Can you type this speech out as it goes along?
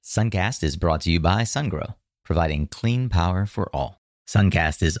Suncast is brought to you by SunGrow, providing clean power for all.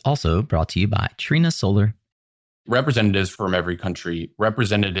 Suncast is also brought to you by Trina Solar. Representatives from every country,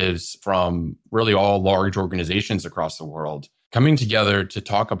 representatives from really all large organizations across the world, coming together to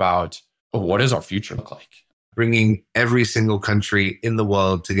talk about what does our future look like? Bringing every single country in the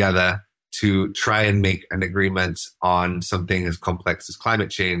world together to try and make an agreement on something as complex as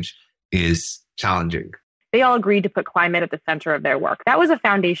climate change is challenging. They all agreed to put climate at the center of their work. That was a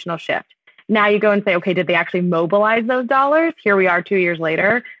foundational shift. Now you go and say, okay, did they actually mobilize those dollars? Here we are 2 years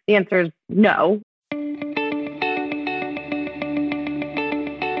later. The answer is no.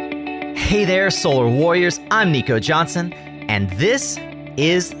 Hey there, Solar Warriors. I'm Nico Johnson, and this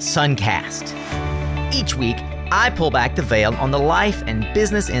is Suncast. Each week, I pull back the veil on the life and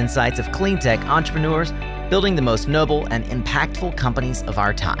business insights of clean tech entrepreneurs building the most noble and impactful companies of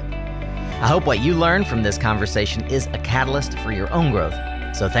our time. I hope what you learn from this conversation is a catalyst for your own growth.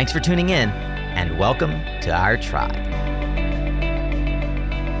 So thanks for tuning in, and welcome to our tribe.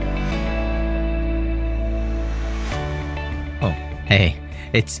 Oh, hey,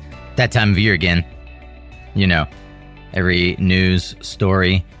 it's that time of year again. You know, every news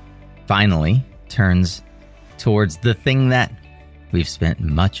story finally turns towards the thing that we've spent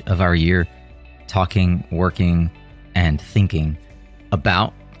much of our year talking, working, and thinking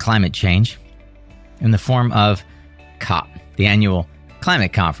about: climate change, in the form of COP, the annual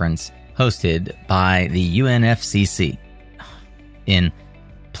climate conference hosted by the UNFCCC. In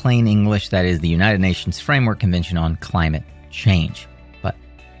plain English, that is the United Nations Framework Convention on Climate Change. But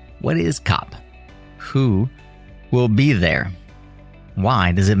what is COP? Who will be there?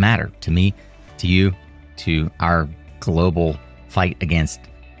 Why does it matter to me, to you, to our global fight against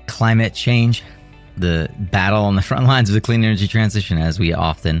climate change? The battle on the front lines of the clean energy transition, as we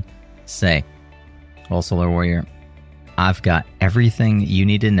often say. Well, Solar Warrior, I've got everything you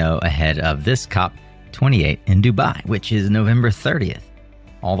need to know ahead of this COP28 in Dubai, which is November 30th,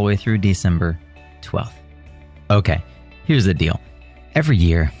 all the way through December 12th. Okay, here's the deal. Every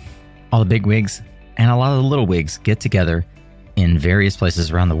year, all the big wigs and a lot of the little wigs get together in various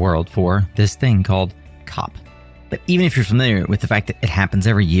places around the world for this thing called COP. But even if you're familiar with the fact that it happens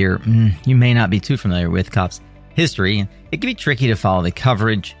every year, you may not be too familiar with COP's history, and it can be tricky to follow the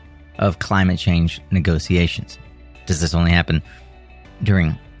coverage of climate change negotiations. Does this only happen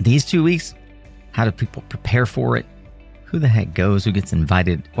during these 2 weeks? How do people prepare for it? Who the heck goes? Who gets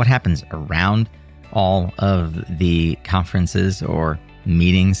invited? What happens around all of the conferences or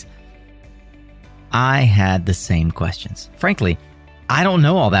meetings? I had the same questions. Frankly, I don't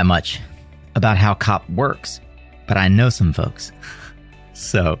know all that much about how COP works, but I know some folks.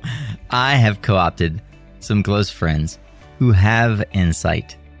 So I have co-opted some close friends who have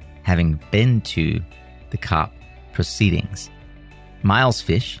insight, having been to the COP proceedings. Myles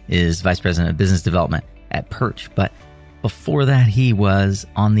is Vice President of Business Development at Perch, but before that he was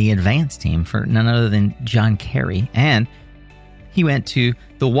on the advance team for none other than John Kerry, and he went to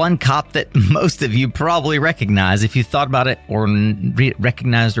the one COP that most of you probably recognize if you thought about it or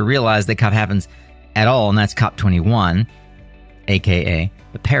recognized or realized that COP happens at all, and that's COP21, aka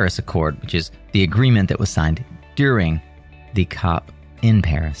the Paris Accord, which is the agreement that was signed during the COP in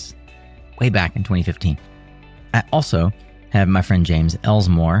Paris way back in 2015. I also have my friend James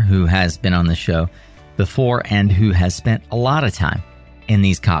Ellsmoor, who has been on the show before and who has spent a lot of time in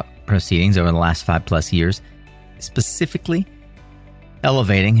these COP proceedings over the last 5+ years, specifically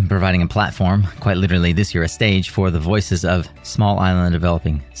elevating and providing a platform, quite literally this year a stage, for the voices of small island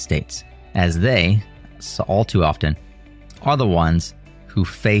developing states, as they, so all too often, are the ones who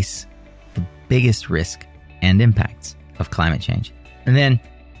face the biggest risk and impacts of climate change. And then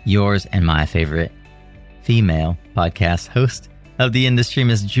yours and my favorite female podcast host of the industry,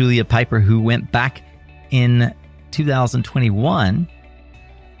 Miss Julia Pyper, who went back in 2021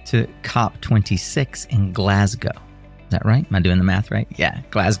 to COP26 in Glasgow. Is that right? Am I doing the math right? Yeah,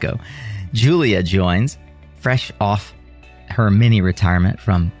 Glasgow. Julia joins fresh off her mini retirement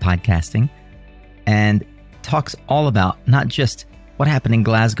from podcasting and talks all about not just what happened in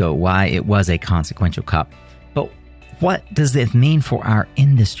Glasgow, why it was a consequential COP, but what does it mean for our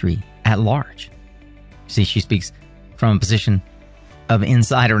industry at large? See, she speaks from a position of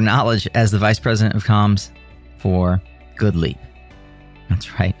insider knowledge as the Vice President of Comms for GoodLeap.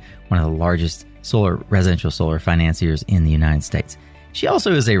 That's right, one of the largest residential solar financiers in the United States. She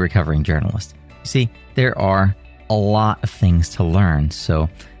also is a recovering journalist. You see, there are a lot of things to learn, so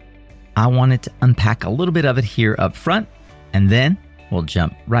I wanted to unpack a little bit of it here up front, and then we'll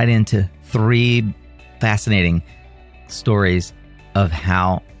jump right into 3 fascinating stories of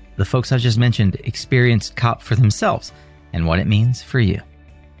how the folks I just mentioned experienced COP for themselves and what it means for you.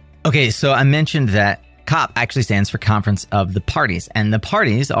 Okay, so I mentioned that COP actually stands for Conference of the Parties, and the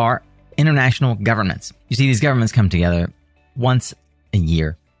parties are international governments. You see, these governments come together once a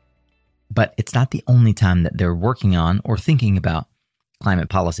year, but it's not the only time that they're working on or thinking about climate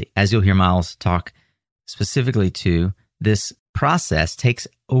policy. As you'll hear Myles talk specifically to, this process takes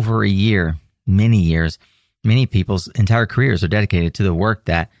over a year, many years. Many people's entire careers are dedicated to the work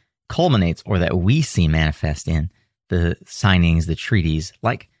that culminates or that we see manifest in the signings, the treaties,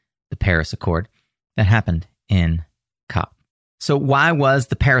 like the Paris Accord that happened in COP. So why was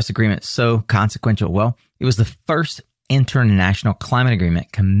the Paris Agreement so consequential? Well, it was the first international climate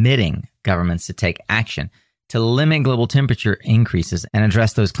agreement committing governments to take action to limit global temperature increases and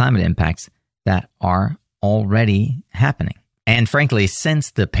address those climate impacts that are already happening. And frankly,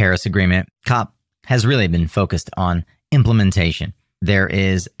 since the Paris Agreement, COP has really been focused on implementation. There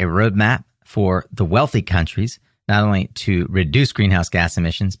is a roadmap for the wealthy countries, not only to reduce greenhouse gas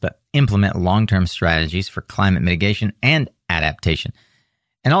emissions, but implement long-term strategies for climate mitigation and adaptation,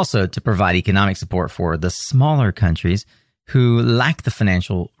 and also to provide economic support for the smaller countries who lack the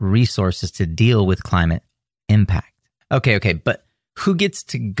financial resources to deal with climate impact. Okay, but who gets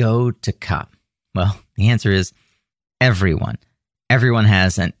to go to COP? Well, the answer is everyone. Everyone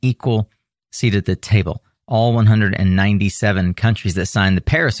has an equal seat at the table. All 197 countries that signed the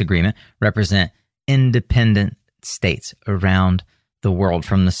Paris Agreement represent independent states around the world,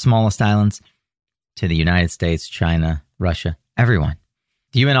 from the smallest islands to the United States, China, Russia, everyone.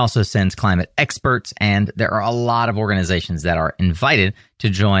 The UN also sends climate experts, and there are a lot of organizations that are invited to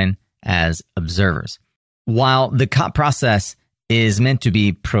join as observers. While the COP process is meant to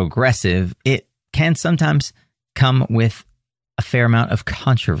be progressive, it can sometimes come with a fair amount of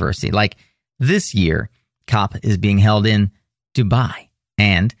controversy. Like this year, COP is being held in Dubai,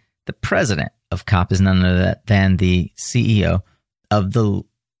 and the president of COP is none other than the CEO of the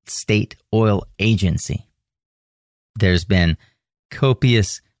state oil agency. There's been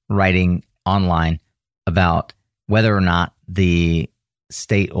copious writing online about whether or not the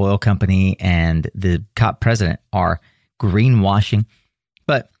state oil company and the COP president are greenwashing.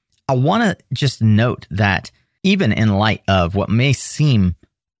 But I want to just note that even in light of what may seem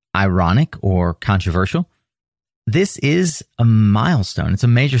ironic or controversial, this is a milestone. It's a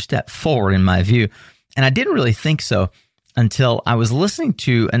major step forward in my view. And I didn't really think so until I was listening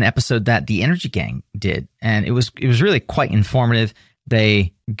to an episode that the Energy Gang did. And it was really quite informative.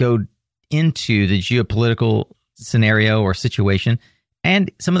 They go into the geopolitical scenario or situation and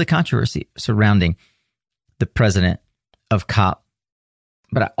some of the controversy surrounding the president of COP.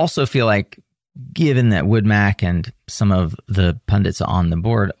 But I also feel like, given that Woodmack and some of the pundits on the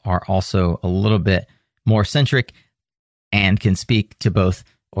board are also a little bit more centric and can speak to both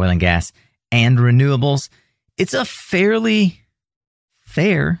oil and gas and renewables, it's a fairly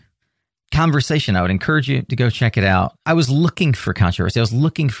fair conversation. I would encourage you to go check it out. I was looking for controversy. I was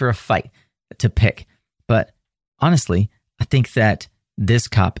looking for a fight to pick. But honestly, I think that this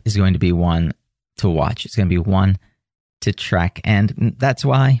COP is going to be one to watch. It's going to be one to track. And that's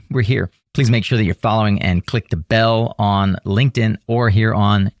why we're here. Please make sure that you're following and click the bell on LinkedIn or here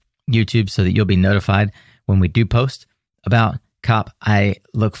on YouTube so that you'll be notified when we do post about COP. I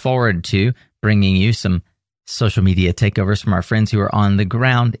look forward to bringing you some social media takeovers from our friends who are on the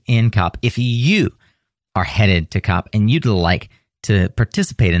ground in COP. If you are headed to COP and you'd like to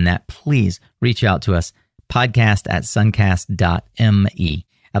participate in that, please reach out to us, podcast@suncast.me.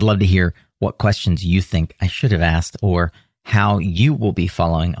 I'd love to hear what questions you think I should have asked or how you will be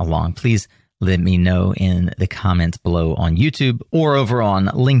following along. Please let me know in the comments below on YouTube or over on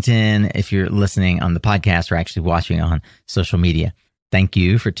LinkedIn if you're listening on the podcast or actually watching on social media. Thank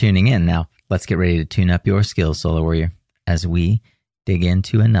you for tuning in. Now, let's get ready to tune up your skills, Solar Warrior, as we dig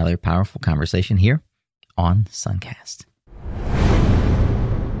into another powerful conversation here on Suncast.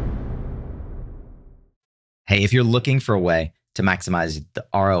 Hey, if you're looking for a way to maximize the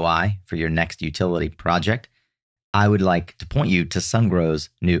ROI for your next utility project, I would like to point you to SunGrow's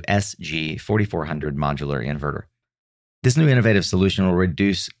new SG4400 modular inverter. This new innovative solution will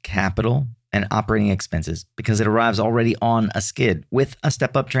reduce capital and operating expenses because it arrives already on a skid with a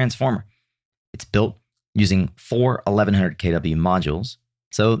step-up transformer. It's built using 4 1100 kW modules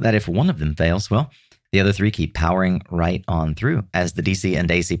so that if one of them fails, well, the other 3 keep powering right on through, as the DC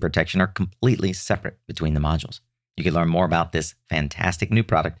and AC protection are completely separate between the modules. You can learn more about this fantastic new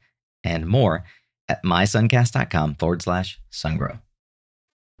product and more at mysuncast.com/sungrow.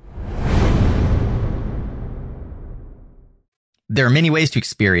 There are many ways to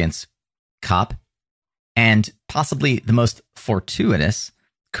experience COP, and possibly the most fortuitous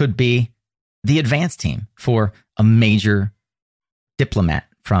could be the advance team for a major diplomat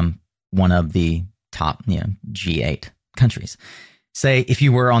from one of the top, G8 countries. Say if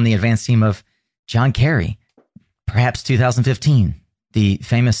you were on the advance team of John Kerry, perhaps 2015, the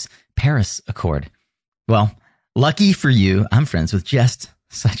famous Paris Accord. Well, lucky for you, I'm friends with just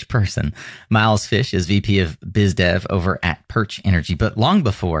such person. Myles Fish is VP of Biz Dev over at Perch Energy, but long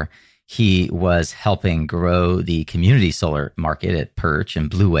before he was helping grow the community solar market at Perch and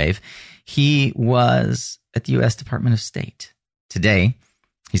Blue Wave, he was at the U.S. Department of State. Today,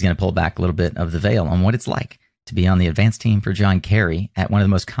 he's going to pull back a little bit of the veil on what it's like to be on the advance team for John Kerry at one of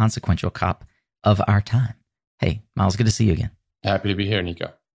the most consequential COP of our time. Hey, Myles, good to see you again. Happy to be here,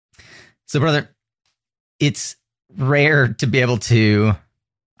 Nico. So, brother, it's rare to be able to,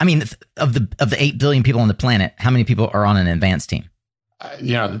 of the 8 billion people on the planet, how many people are on an advance team?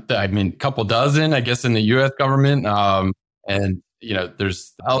 A couple dozen, I guess, in the U.S. government, and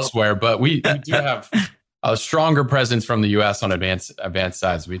there's elsewhere, but we do have a stronger presence from the U.S. on advanced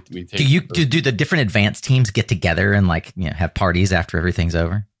sides. We take. Do the different advanced teams get together and have parties after everything's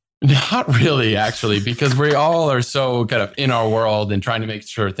over? Not really, actually, because we all are so kind of in our world and trying to make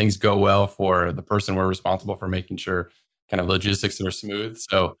sure things go well for the person we're responsible for making sure kind of logistics are smooth.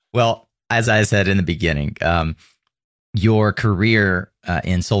 So, well, as I said in the beginning, your career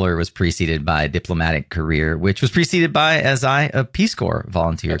in solar was preceded by a diplomatic career, which was preceded by, as a Peace Corps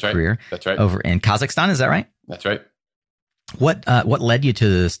volunteer career. That's right. Over in Kazakhstan. Is that right? That's right. What led you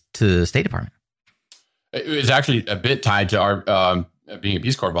to the State Department? It was actually a bit tied to our being a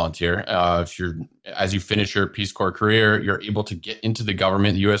Peace Corps volunteer. As you finish your Peace Corps career, you're able to get into the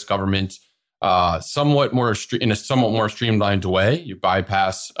government, the U.S. government, in a somewhat more streamlined way. You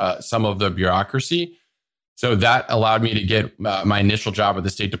bypass some of the bureaucracy. So that allowed me to get my initial job at the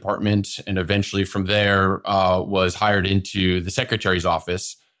State Department, and eventually from there was hired into the Secretary's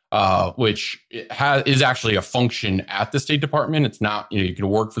office, which is actually a function at the State Department. It's not, you can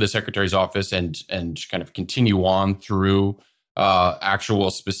work for the Secretary's office and kind of continue on through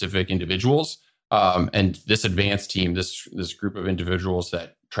actual specific individuals. And this advanced team, this group of individuals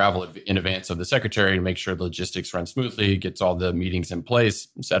that travel in advance of the Secretary to make sure the logistics run smoothly, gets all the meetings in place,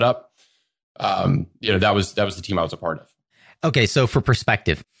 set up. That was the team I was a part of. Okay, so for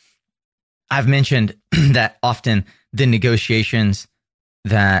perspective, I've mentioned that often the negotiations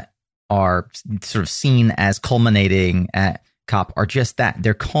that are sort of seen as culminating at COP are just that,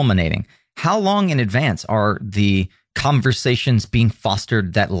 they're culminating. How long in advance are the conversations being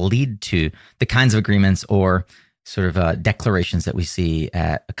fostered that lead to the kinds of agreements or sort of declarations that we see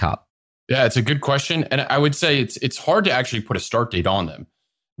at a COP? Yeah, it's a good question. And I would say it's hard to actually put a start date on them.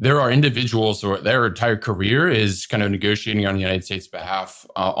 There are individuals who their entire career is kind of negotiating on the United States' behalf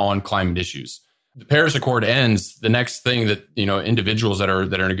on climate issues. The Paris Accord ends. The next thing that individuals that are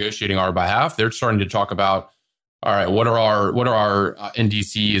negotiating on our behalf, they're starting to talk about. All right, what are our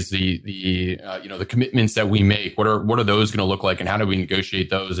NDCs? The commitments that we make. What are those going to look like, and how do we negotiate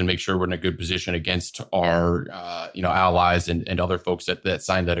those and make sure we're in a good position against our allies and other folks that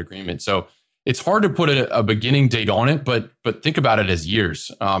signed that agreement? So. It's hard to put a beginning date on it, but think about it as years.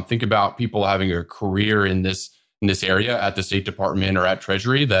 Think about people having a career in this area at the State Department or at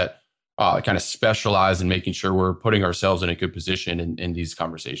Treasury that kind of specialize in making sure we're putting ourselves in a good position in these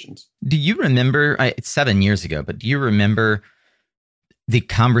conversations. Do you remember, it's 7 years ago, but do you remember the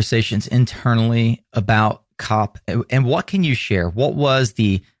conversations internally about COP? And what can you share? What was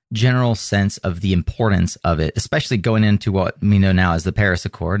the general sense of the importance of it, especially going into what we know now as the Paris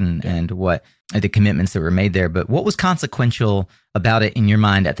Accord and what the commitments that were made there? But what was consequential about it in your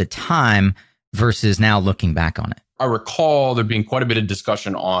mind at the time versus now looking back on it? I recall there being quite a bit of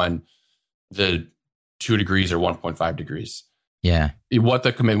discussion on the 2 degrees or 1.5 degrees. Yeah. What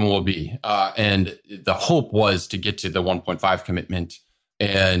the commitment will be. And the hope was to get to the 1.5 commitment.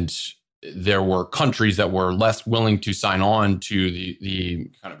 And there were countries that were less willing to sign on to the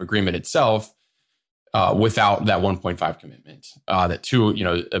kind of agreement itself without that 1.5 commitment. That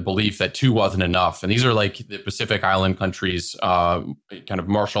 2, a belief that 2 wasn't enough. And these are like the Pacific Island countries. Kind of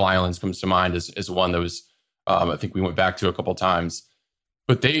Marshall Islands comes to mind as one that was, I think we went back to a couple of times.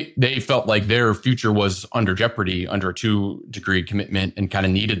 But they felt like their future was under jeopardy under a 2-degree commitment and kind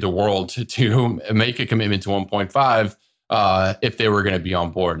of needed the world to make a commitment to 1.5. If they were going to be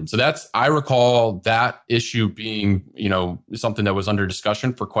on board. And so I recall that issue being, something that was under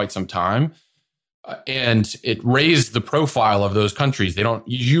discussion for quite some time. And it raised the profile of those countries. They don't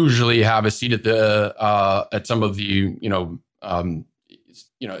usually have a seat at some of the,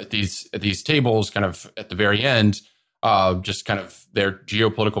 at these tables kind of at the very end, just kind of their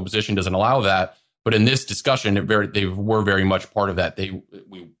geopolitical position doesn't allow that. But in this discussion, they were very much part of that. The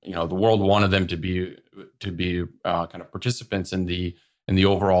world wanted them to be kind of participants in the in the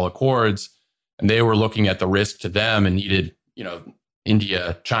overall accords. And they were looking at the risk to them and needed,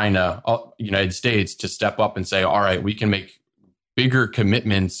 India, China, United States to step up and say, all right, we can make bigger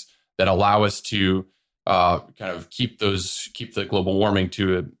commitments that allow us to kind of keep the global warming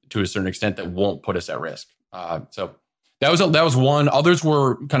to a certain extent that won't put us at risk. So that was one. Others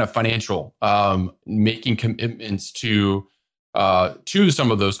were kind of financial, making commitments to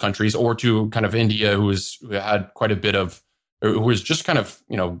some of those countries, or to kind of India, who had quite a bit of, who was just kind of,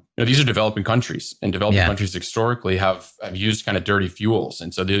 these are developing countries, and developing countries historically have used kind of dirty fuels.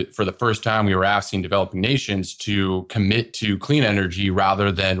 And so for the first time, we were asking developing nations to commit to clean energy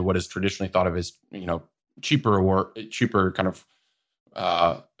rather than what is traditionally thought of as, cheaper kind of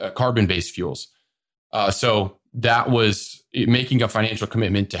carbon-based fuels. So that was making a financial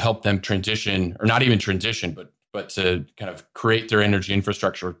commitment to help them transition, or not even transition, but to kind of create their energy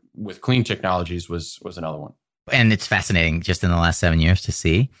infrastructure with clean technologies was another one. And it's fascinating just in the last 7 years to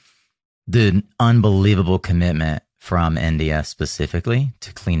see the unbelievable commitment from India specifically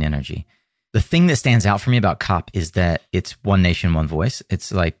to clean energy. The thing that stands out for me about COP is that it's one nation, one voice.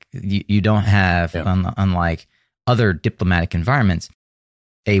 It's like you don't have, unlike other diplomatic environments,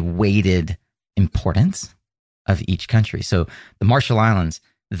 a weighted importance of each country. So the Marshall Islands,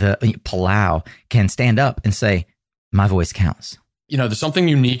 the Palau can stand up and say, my voice counts. There's something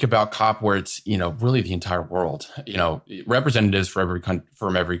unique about COP where it's, really the entire world, representatives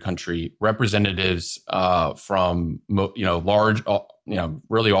from every country, representatives from, large,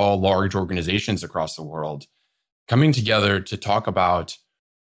 really all large organizations across the world coming together to talk about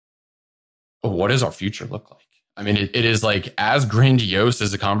what does our future look like? I mean, it is like as grandiose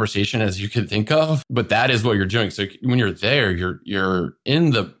as a conversation as you could think of, but that is what you're doing. So when you're there, you're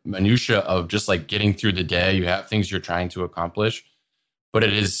in the minutia of just like getting through the day. You have things you're trying to accomplish, but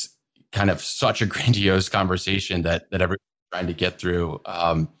it is kind of such a grandiose conversation that everyone's trying to get through.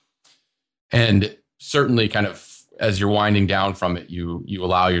 And certainly kind of as you're winding down from it, you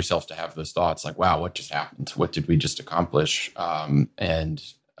allow yourself to have those thoughts like, wow, what just happened? What did we just accomplish? So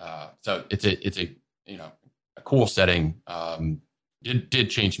it's a cool setting. It did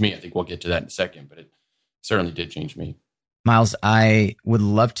change me. I think we'll get to that in a second, but it certainly did change me. Myles, I would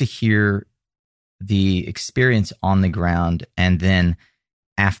love to hear the experience on the ground, and then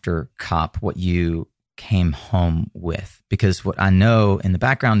after COP, what you came home with. Because what I know in the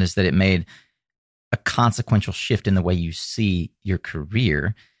background is that it made a consequential shift in the way you see your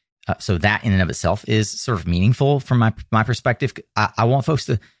career. So that in and of itself is sort of meaningful from my perspective. I want folks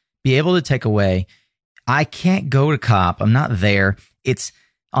to be able to take away, I can't go to COP. I'm not there. It's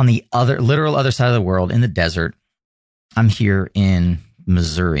on the literal other side of the world in the desert. I'm here in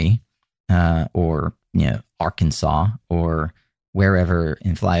Missouri or Arkansas or wherever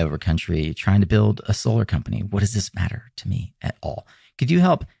in flyover country trying to build a solar company. What does this matter to me at all? Could you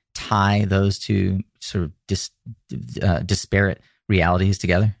help tie those two sort of disparate realities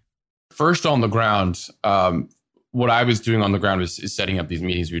together? First, on the ground, what I was doing on the ground is setting up these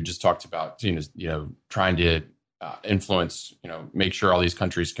meetings we just talked about, trying to influence, make sure all these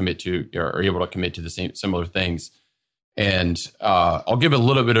countries commit to or are able to commit to the similar things. And I'll give a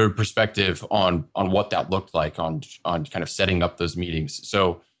little bit of perspective on what that looked like on kind of setting up those meetings.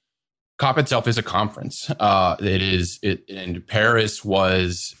 So COP itself is a conference. And Paris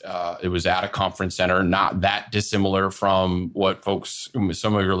was at a conference center, not that dissimilar from what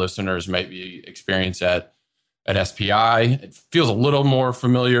some of your listeners might be experienced at SPI. It feels a little more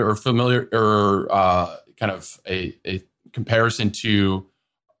familiar or kind of a comparison to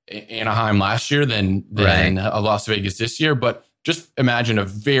Anaheim last year than Las Vegas this year. But just imagine a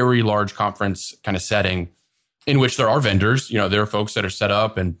very large conference kind of setting in which there are vendors. There are folks that are set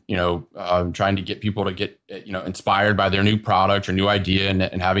up and, trying to get people to get, inspired by their new product or new idea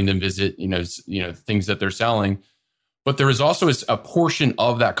and having them visit, things that they're selling. But there is also a portion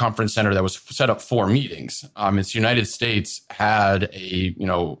of that conference center that was set up for meetings. It's the United States had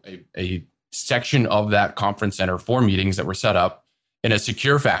a section of that conference center for meetings that were set up in a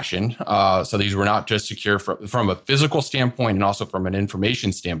secure fashion. So these were not just secure from a physical standpoint and also from an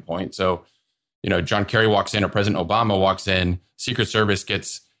information standpoint. So, John Kerry walks in or President Obama walks in, Secret Service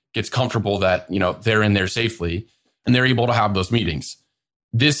gets comfortable that, they're in there safely and they're able to have those meetings.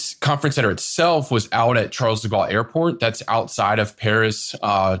 This conference center itself was out at Charles de Gaulle Airport. That's outside of Paris.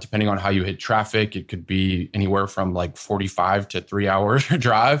 Depending on how you hit traffic, it could be anywhere from like 45 to 3 hour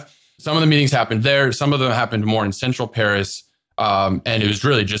drive. Some of the meetings happened there. Some of them happened more in central Paris. And it was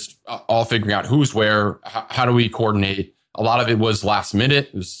really just all figuring out who's where, how do we coordinate. A lot of it was last minute.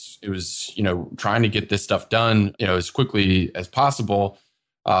 It was trying to get this stuff done, as quickly as possible.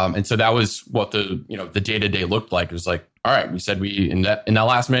 And so that was what the day-to-day looked like. It was like, all right, we said in that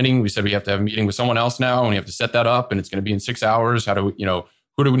last meeting, we said we have to have a meeting with someone else now, and we have to set that up, and it's going to be in 6 hours. How do we,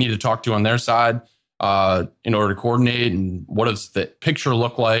 who do we need to talk to on their side in order to coordinate? And what does the picture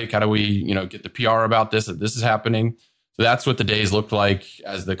look like? How do we, get the PR about this, that this is happening? So that's what the days looked like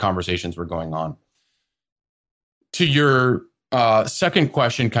as the conversations were going on. To your second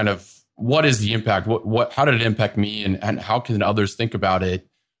question, kind of what is the impact? How did it impact me, and how can others think about it?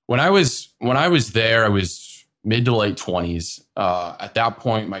 When I was there, I was mid to late 20s. At that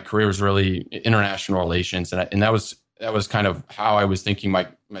point, my career was really international relations, and that was kind of how I was thinking my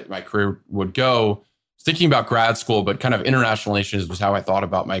career would go. Thinking about grad school, but kind of international relations was how I thought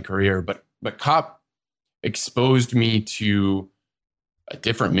about my career. But COP exposed me to a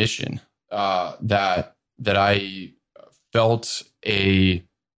different mission that I felt a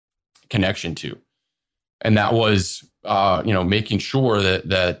connection to, and that was making sure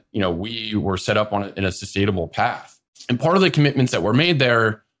that we were set up in a sustainable path. And part of the commitments that were made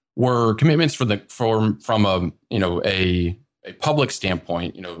there were commitments from a public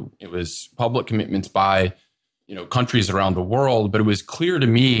standpoint. It was public commitments by countries around the world, but it was clear to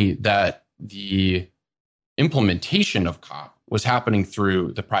me that the implementation of COP was happening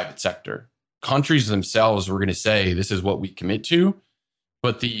through the private sector. Countries themselves were going to say, this is what we commit to,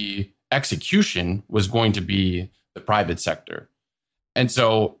 but the execution was going to be the private sector. And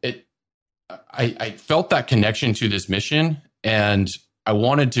so I felt that connection to this mission, and I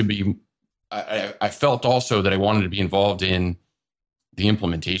felt also that I wanted to be involved in the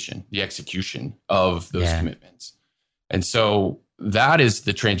implementation, the execution of those commitments. And so that is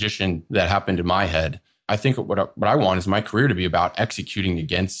the transition that happened in my head. I think what I want is my career to be about executing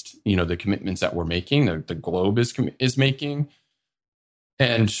against, the commitments that we're making, the globe is making.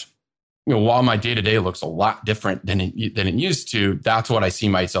 And, while my day-to-day looks a lot different than it used to, that's what I see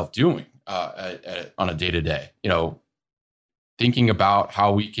myself doing on a day-to-day, thinking about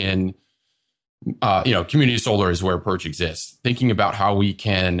how we can, community solar is where Perch exists. Thinking about how we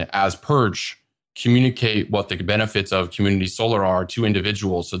can, as Perch, communicate what the benefits of community solar are to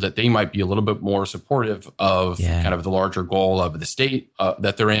individuals so that they might be a little bit more supportive of kind of the larger goal of the state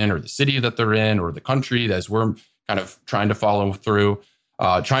that they're in, or the city that they're in, or the country, as we're kind of trying to follow through,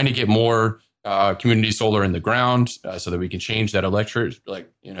 trying to get more community solar in the ground so that we can change that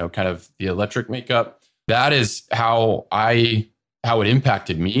kind of the electric makeup. That is how it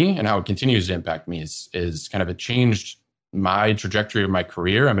impacted me, and how it continues to impact me is kind of it changed my trajectory of my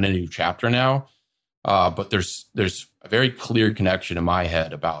career. I'm in a new chapter now. But there's a very clear connection in my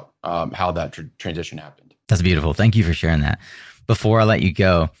head about how that transition happened. That's beautiful. Thank you for sharing that. Before I let you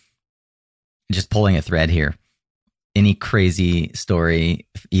go, just pulling a thread here. Any crazy story,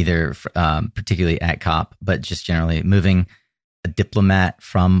 either particularly at COP, but just generally moving a diplomat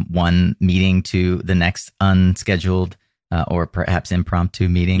from one meeting to the next unscheduled or perhaps impromptu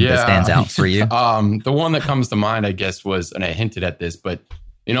meeting that stands out for you? The one that comes to mind, I guess, was, and I hinted at this, but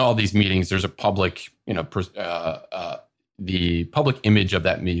in all these meetings, there's a public, the public image of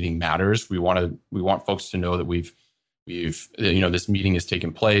that meeting matters. We want folks to know that we've this meeting has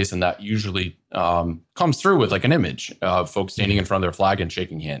taken place, and that usually comes through with like an image of folks standing in front of their flag and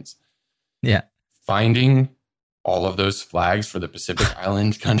shaking hands. Yeah, finding all of those flags for the Pacific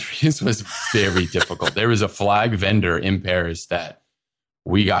Island countries was very difficult. There was a flag vendor in Paris that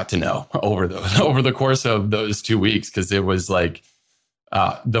we got to know over the course of those 2 weeks, because it was like,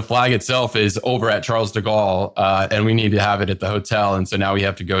 the flag itself is over at Charles de Gaulle, and we need to have it at the hotel. And so now we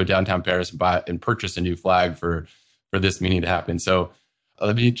have to go downtown Paris and purchase a new flag for this meeting to happen. So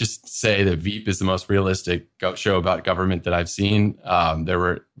let me just say that Veep is the most realistic show about government that I've seen. Some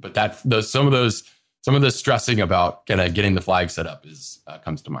of the stressing about kind of getting the flag set up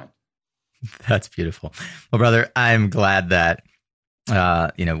comes to mind. That's beautiful. Well, brother, I'm glad that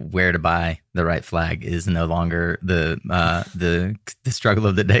where to buy the right flag is no longer the struggle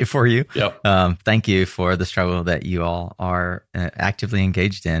of the day for you. Yep. Thank you for the struggle that you all are actively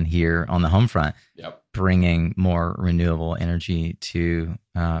engaged in here on the home front. Yep. Bringing more renewable energy to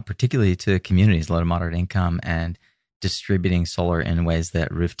particularly to communities low to moderate income, and distributing solar in ways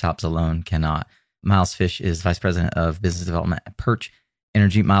that rooftops alone cannot. Myles Fish is Vice President of Business Development at Perch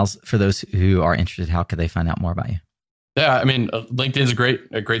Energy. Myles, for those who are interested, how could they find out more about you? Yeah, I mean, LinkedIn is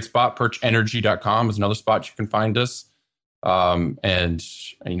a great spot. PerchEnergy.com is another spot you can find us. And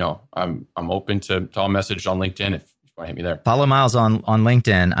I'm open to all message on LinkedIn if you want to hit me there. Follow Myles on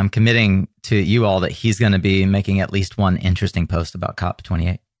LinkedIn. I'm committing to you all that he's going to be making at least one interesting post about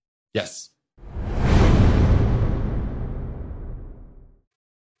COP28. Yes.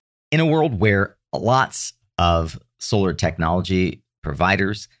 In a world where lots of solar technology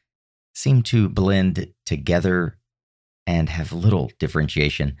providers seem to blend together and have little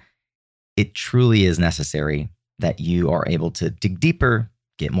differentiation. It truly is necessary that you are able to dig deeper,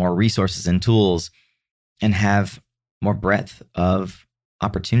 get more resources and tools, and have more breadth of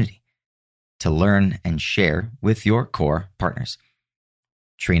opportunity to learn and share with your core partners.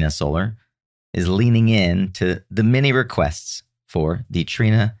 Trina Solar is leaning in to the many requests for the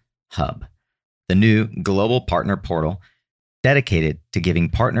Trina Hub, the new global partner portal dedicated to giving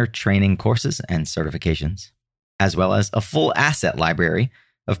partner training courses and certifications, as well as a full asset library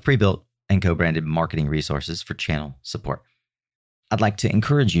of pre-built and co-branded marketing resources for channel support. I'd like to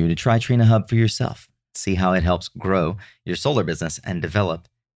encourage you to try Trina Hub for yourself. See how it helps grow your solar business and develop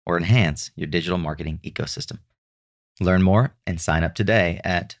or enhance your digital marketing ecosystem. Learn more and sign up today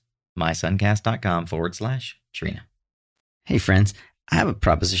at mysuncast.com/Trina. Hey friends, I have a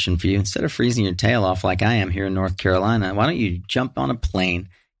proposition for you. Instead of freezing your tail off like I am here in North Carolina, why don't you jump on a plane,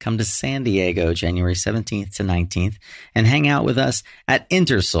 come to San Diego January 17th to 19th, and hang out with us at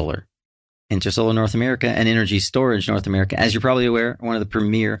Intersolar. Intersolar North America and Energy Storage North America, as you're probably aware, one of the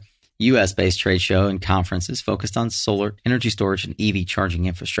premier U.S.-based trade show and conferences focused on solar, energy storage, and EV charging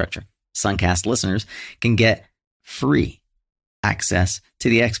infrastructure. Suncast listeners can get free access to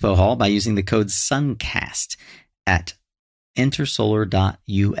the expo hall by using the code SUNCAST at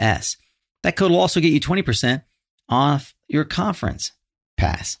intersolar.us. That code will also get you 20% off your conference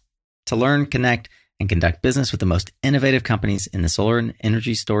pass. To learn, connect, and conduct business with the most innovative companies in the solar and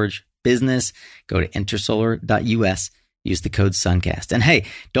energy storage business, go to intersolar.us. Use the code SUNCAST. And hey,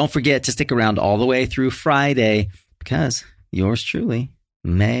 don't forget to stick around all the way through Friday because yours truly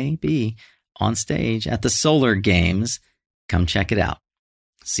may be on stage at the Solar Games. Come check it out.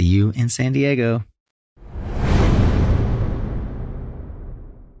 See you in San Diego.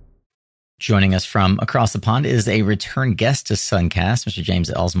 Joining us from across the pond is a return guest to Suncast, Mr.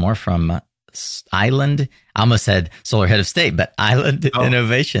 James Ellsmoor from Island. I almost said Solar Head of State, but Island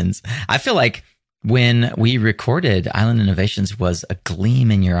Innovations. I feel like when we recorded, Island Innovations was a gleam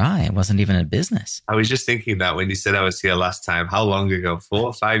in your eye. It wasn't even a business. I was just thinking that when you said I was here last time, how long ago? 4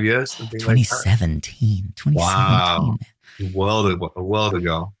 or 5 years? Something 2017. 2017. Wow. A world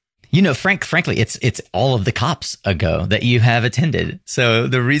ago. You know, frankly, it's all of the COPs ago that you have attended. So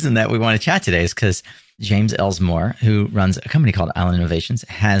the reason that we want to chat today is because James Ellsmoor, who runs a company called Island Innovations,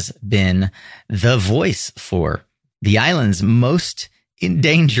 has been the voice for the island's most in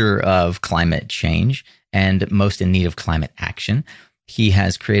danger of climate change and most in need of climate action. He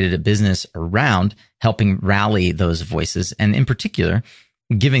has created a business around helping rally those voices and in particular,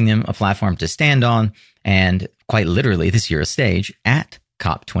 giving them a platform to stand on and quite literally this year a stage at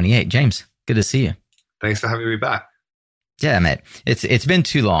COP28. James, good to see you. Thanks for having me back. Yeah, mate. It's been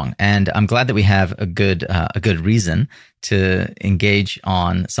too long, and I'm glad that we have a good reason to engage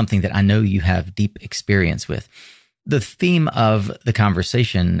on something that I know you have deep experience with. The theme of the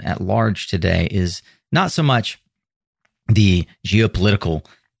conversation at large today is not so much the geopolitical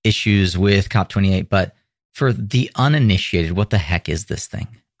issues with COP28, but for the uninitiated, what the heck is this thing?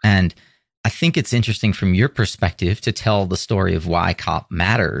 And I think it's interesting from your perspective to tell the story of why COP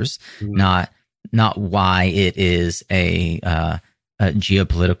matters, not why it is a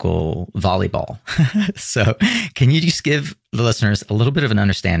geopolitical volleyball. So can you just give the listeners a little bit of an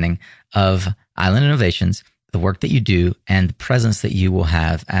understanding of Island Innovations, the work that you do, and the presence that you will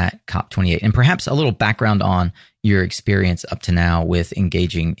have at COP28, and perhaps a little background on your experience up to now with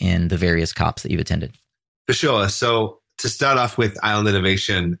engaging in the various COPs that you've attended? For sure. So to start off with Island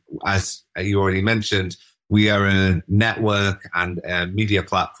Innovation, as you already mentioned, we are a network and a media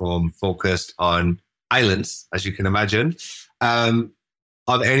platform focused on islands, as you can imagine,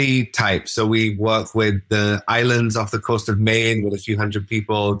 of any type. So we work with the islands off the coast of Maine with a few hundred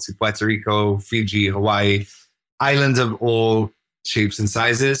people to Puerto Rico, Fiji, Hawaii, islands of all shapes and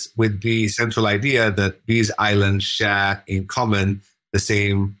sizes, with the central idea that these islands share in common the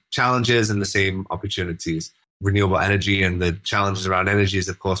same challenges and the same opportunities. Renewable energy and the challenges around energy is,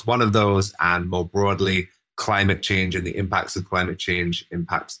 of course, one of those. And more broadly, climate change and the impacts of climate change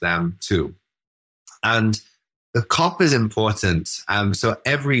impacts them too. And the COP is important. So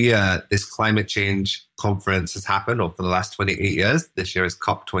every year, this climate change conference has happened over the last 28 years. This year is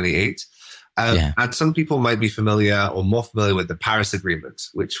COP28. And some people might be familiar or more familiar with the Paris Agreement,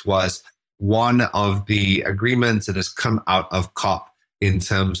 which was one of the agreements that has come out of COP in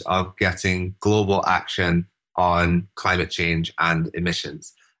terms of getting global action on climate change and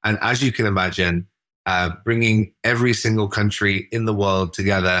emissions. And as you can imagine, bringing every single country in the world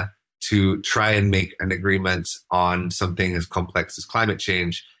together to try and make an agreement on something as complex as climate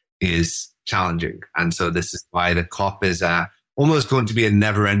change is challenging. And so this is why the COP is almost going to be a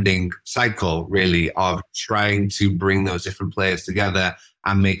never-ending cycle, really, of trying to bring those different players together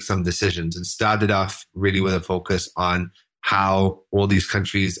and make some decisions. And started off really with a focus on how all these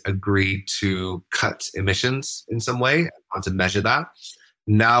countries agree to cut emissions in some way, how to measure that.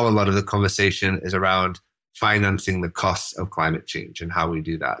 Now, a lot of the conversation is around financing the costs of climate change and how we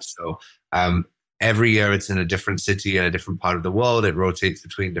do that. So every year it's in a different city in a different part of the world. It rotates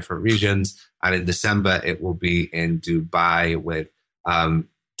between different regions. And in December, it will be in Dubai with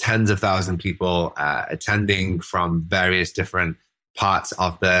tens of thousands of people attending from various different parts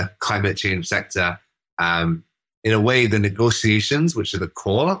of the climate change sector. In a way, the negotiations, which are the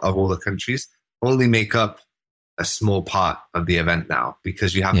core of all the countries, only make up a small part of the event now,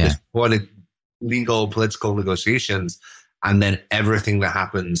 because you have this one legal, political negotiations, and then everything that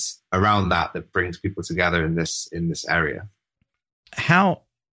happens around that brings people together in this area. How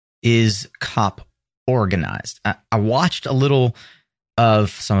is COP organized? I watched a little of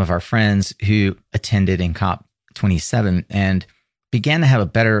some of our friends who attended in COP27 and began to have a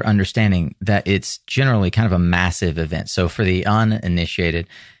better understanding that it's generally kind of a massive event. So for the uninitiated,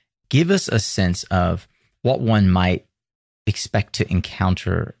 give us a sense of what one might expect to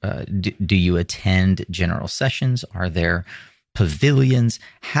encounter. Do you attend general sessions? Are there pavilions?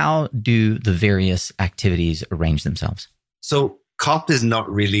 How do the various activities arrange themselves? So COP is not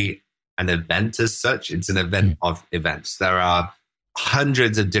really an event as such. It's an event of events. There are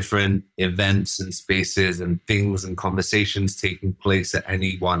hundreds of different events and spaces and things and conversations taking place at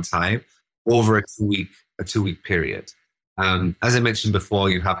any one time over a two-week period. As I mentioned before,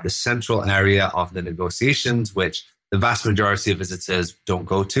 you have the central area of the negotiations, which the vast majority of visitors don't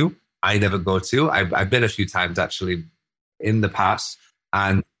go to. I never go to. I've been a few times actually in the past,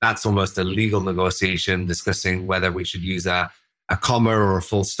 and that's almost a legal negotiation discussing whether we should use a comma or a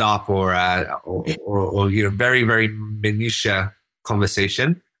full stop or very, very minutiae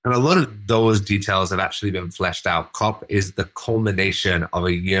conversation. And a lot of those details have actually been fleshed out. COP is the culmination of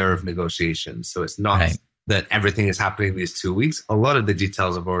a year of negotiations. So it's not that everything is happening these 2 weeks. A lot of the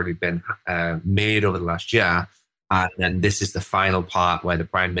details have already been made over the last year. And then this is the final part where the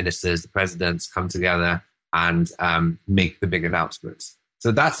prime ministers, the presidents come together and make the big announcements.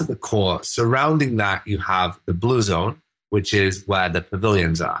 So that's at the core. Surrounding that, you have the blue zone, which is where the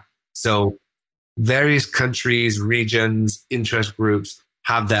pavilions are. So various countries, regions, interest groups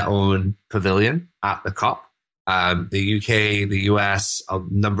have their own pavilion at the COP. The UK, the US, a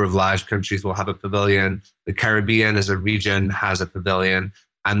number of large countries will have a pavilion. The Caribbean as a region has a pavilion.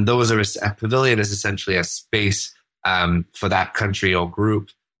 And a pavilion is essentially a space for that country or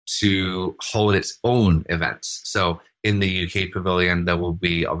group to hold its own events. So in the UK pavilion, there will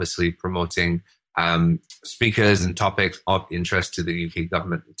be obviously promoting speakers and topics of interest to the UK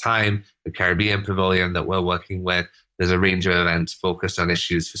government at the time. The Caribbean pavilion that we're working with, there's a range of events focused on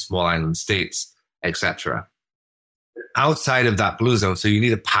issues for small island states, etc. Outside of that blue zone, so you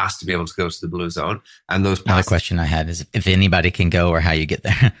need a pass to be able to go to the blue zone. And those passes, another question I had is if anybody can go or how you get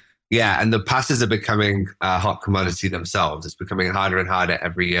there. Yeah, and the passes are becoming a hot commodity themselves. It's becoming harder and harder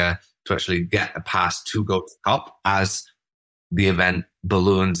every year to actually get a pass to go to COP as the event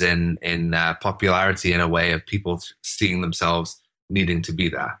balloons in popularity in a way of people seeing themselves needing to be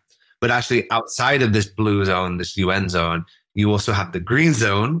there. But actually outside of this blue zone, this UN zone, you also have the green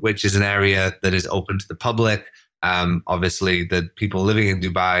zone, which is an area that is open to the public. Obviously, the people living in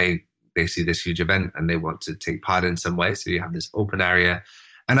Dubai, they see this huge event and they want to take part in some way. So you have this open area.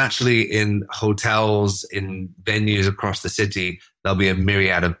 And actually in hotels, in venues across the city, there'll be a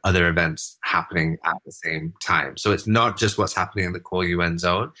myriad of other events happening at the same time. So it's not just what's happening in the core UN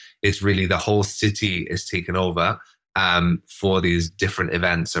zone. It's really the whole city is taken over for these different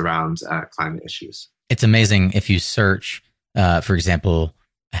events around climate issues. It's amazing if you search, for example,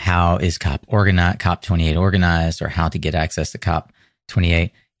 how is COP28 organized or how to get access to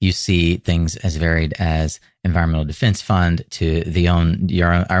COP28. You see things as varied as Environmental Defense Fund to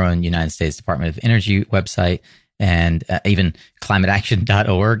our own United States Department of Energy website, and even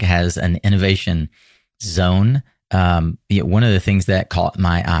climateaction.org has an innovation zone. One of the things that caught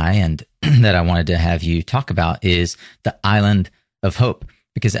my eye and that I wanted to have you talk about is the Island of Hope,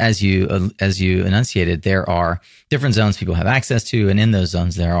 because as you enunciated, there are different zones people have access to, and in those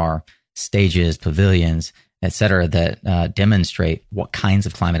zones there are stages, pavilions, et cetera, that demonstrate what kinds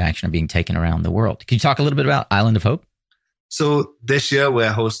of climate action are being taken around the world. Can you talk a little bit about Island of Hope? So this year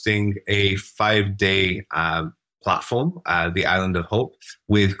we're hosting a 5-day platform, the Island of Hope,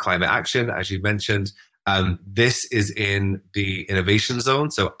 with climate action, as you mentioned. This is in the innovation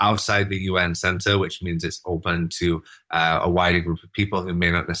zone, so outside the UN center, which means it's open to a wider group of people who may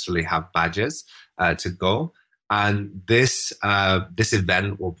not necessarily have badges to go. And this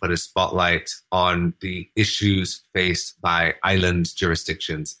event will put a spotlight on the issues faced by island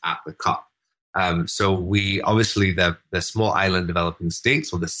jurisdictions at the COP. So we obviously, the small island developing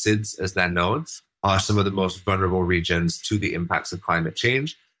states, or the SIDS as they're known, are some of the most vulnerable regions to the impacts of climate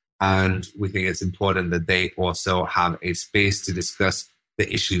change. And we think it's important that they also have a space to discuss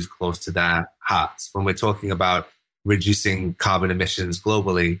the issues close to their hearts. When we're talking about reducing carbon emissions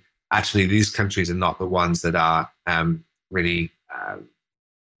globally, actually these countries are not the ones that are really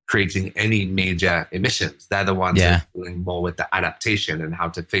creating any major emissions. They're the ones that are dealing more with the adaptation and how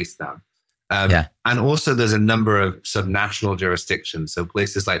to face them. And also there's a number of subnational jurisdictions, so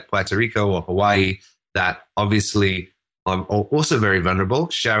places like Puerto Rico or Hawaii that obviously are also very vulnerable,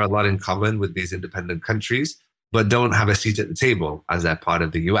 share a lot in common with these independent countries, but don't have a seat at the table as they're part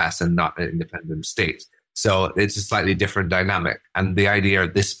of the US and not an independent state. So it's a slightly different dynamic. And the idea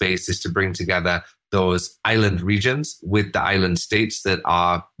of this space is to bring together those island regions with the island states that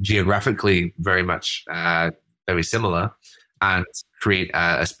are geographically very much very similar, and create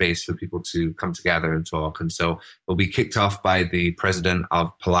a space for people to come together and talk. And so we'll be kicked off by the president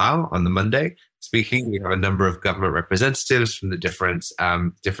of Palau on the Monday speaking. We have a number of government representatives from the different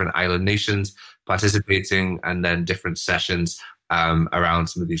island nations participating, and then different sessions around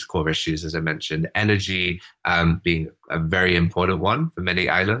some of these core issues, as I mentioned, energy being a very important one for many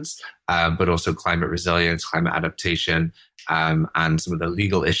islands, but also climate resilience, climate adaptation, and some of the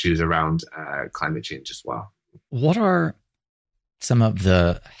legal issues around climate change as well. What are some of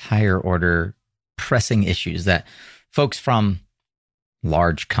the higher order pressing issues that folks from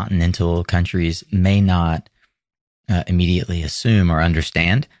large continental countries may not immediately assume or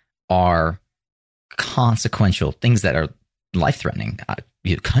understand are consequential, things that are life-threatening,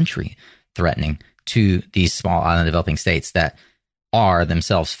 country-threatening to these small island developing states that are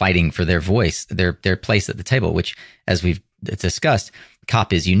themselves fighting for their voice, their place at the table, which, as we've discussed,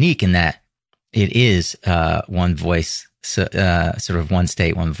 COP is unique in that it is one voice, sort of one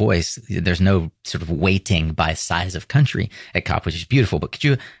state, one voice. There's no sort of weighting by size of country at COP, which is beautiful. But could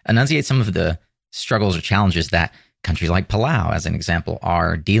you enunciate some of the struggles or challenges that countries like Palau, as an example,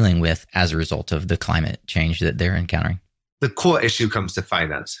 are dealing with as a result of the climate change that they're encountering? The core issue comes to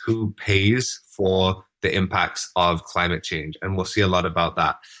finance. Who pays for the impacts of climate change? And we'll see a lot about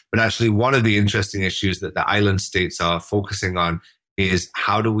that. But actually, one of the interesting issues that the island states are focusing on is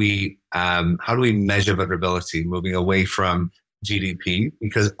how do we measure vulnerability, moving away from GDP?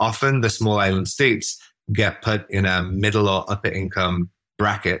 Because often the small island states get put in a middle or upper income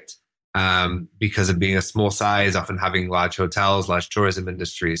bracket because of being a small size, often having large hotels, large tourism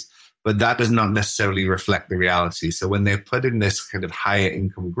industries. But that does not necessarily reflect the reality. So when they're put in this kind of higher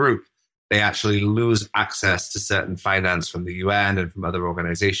income group, they actually lose access to certain finance from the UN and from other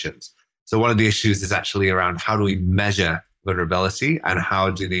organizations. So one of the issues is actually around how do we measure vulnerability, and how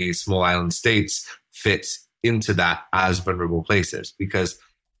do the small island states fit into that as vulnerable places? Because,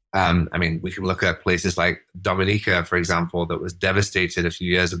 we can look at places like Dominica, for example, that was devastated a few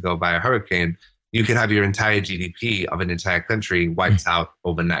years ago by a hurricane. You could have your entire GDP of an entire country wiped out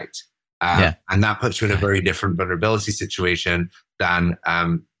overnight. And that puts you in a very different vulnerability situation than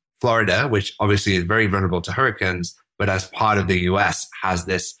Florida, which obviously is very vulnerable to hurricanes, but as part of the US has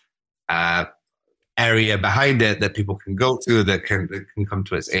this area behind it that people can go to that can come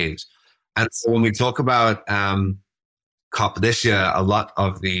to its aid. And so when we talk about COP this year, a lot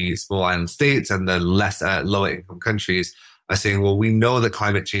of the small island states and the lower income countries are saying, well, we know that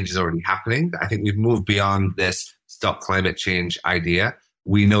climate change is already happening. I think we've moved beyond this stop climate change idea.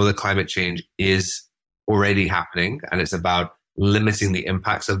 We know that climate change is already happening, and it's about limiting the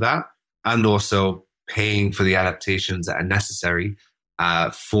impacts of that and also paying for the adaptations that are necessary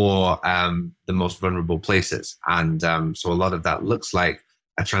for the most vulnerable places. And so a lot of that looks like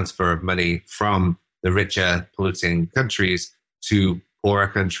a transfer of money from the richer polluting countries to poorer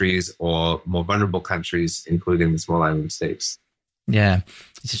countries or more vulnerable countries, including the small island states. Yeah.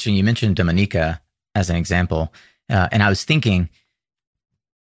 It's interesting. You mentioned Dominica as an example. And I was thinking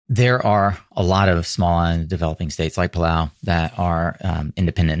there are a lot of small island developing states like Palau that are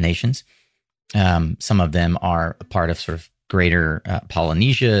independent nations. Some of them are a part of sort of greater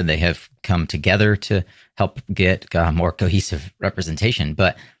Polynesia. They have come together to help get more cohesive representation.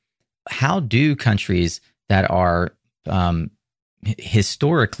 But how do countries that are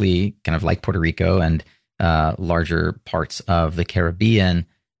historically kind of like Puerto Rico and larger parts of the Caribbean,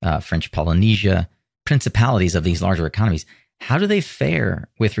 French Polynesia, principalities of these larger economies, how do they fare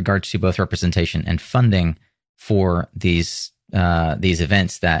with regards to both representation and funding for these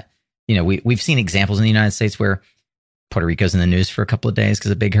events that, we've seen examples in the United States where Puerto Rico's in the news for a couple of days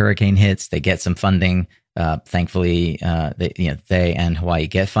because a big hurricane hits. They get some funding Thankfully, they and Hawaii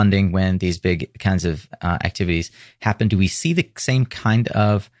get funding when these big kinds of activities happen. Do we see the same kind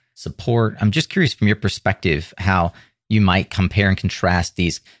of support? I'm just curious from your perspective how you might compare and contrast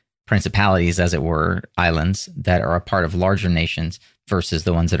these principalities, as it were, islands that are a part of larger nations versus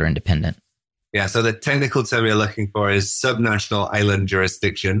the ones that are independent. Yeah, so the technical term you're looking for is subnational island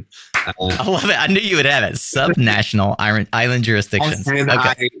jurisdiction. I love it. I knew you would have it. Subnational island jurisdictions.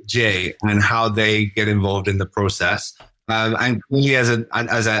 SNIJ, and how they get involved in the process. And clearly, as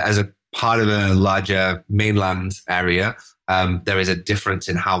a part of a larger mainland area, there is a difference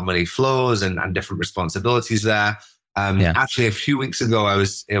in how many flows and different responsibilities there. Actually, a few weeks ago,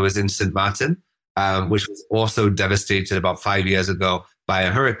 it was in St. Martin, which was also devastated about 5 years ago by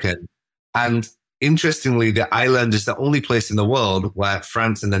a hurricane. And interestingly, the island is the only place in the world where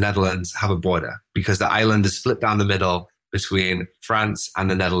France and the Netherlands have a border, because the island is split down the middle between France and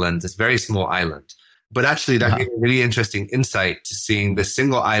the Netherlands. It's a very small island. But actually, that gave a really interesting insight to seeing the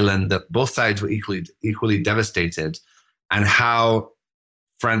single island that both sides were equally devastated, and how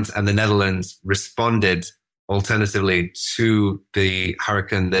France and the Netherlands responded alternatively to the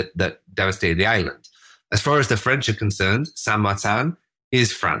hurricane that devastated the island. As far as the French are concerned, Saint Martin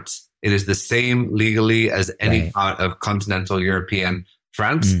is France. It is the same legally as any part of continental European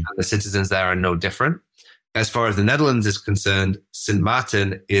France, and the citizens there are no different. As far as the Netherlands is concerned, St.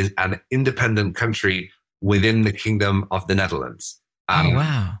 Martin is an independent country within the Kingdom of the Netherlands.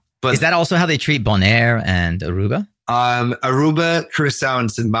 Wow. But is that also how they treat Bonaire and Aruba? Aruba, Curacao, and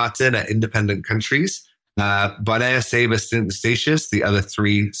St. Martin are independent countries. Bonaire, Saba, St. Eustatius, the other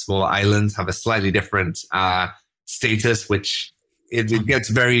three small islands, have a slightly different status, which it gets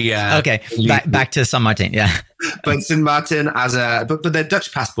very okay. Back to Saint Martin, yeah. But Saint Martin but they're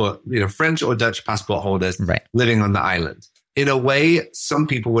Dutch passport, French or Dutch passport holders living on the island. In a way, some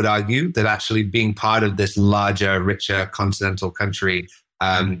people would argue that actually being part of this larger, richer continental country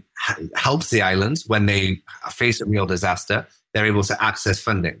helps the islands when they face a real disaster. They're able to access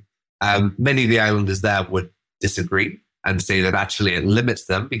funding. Many of the islanders there would disagree and say that actually it limits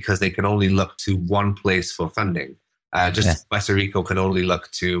them because they can only look to one place for funding. As Puerto Rico can only look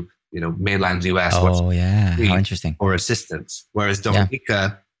to, mainland US. How interesting. For assistance. Whereas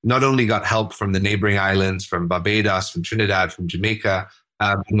Dominica not only got help from the neighboring islands, from Barbados, from Trinidad, from Jamaica,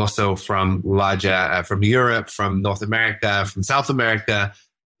 and also from from Europe, from North America, from South America.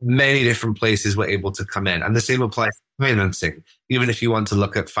 Many different places were able to come in. And the same applies to financing. Even if you want to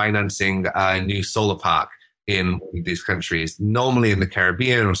look at financing a new solar park in one of these countries, normally in the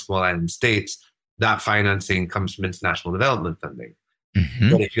Caribbean or small island states, that financing comes from international development funding.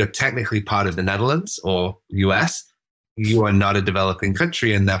 But if you're technically part of the Netherlands or US, you are not a developing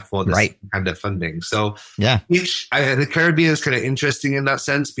country, and therefore the same kind of funding. So the Caribbean is kind of interesting in that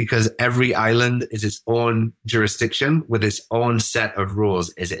sense, because every island is its own jurisdiction with its own set of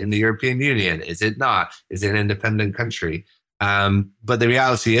rules. Is it in the European Union? Is it not? Is it an independent country? But the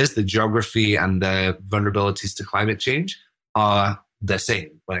reality is the geography and the vulnerabilities to climate change are the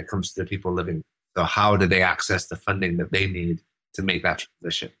same when it comes to the people living. So how do they access the funding that they need to make that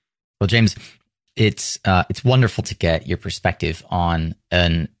transition? Well, James, it's wonderful to get your perspective on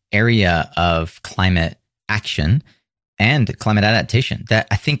an area of climate action and climate adaptation that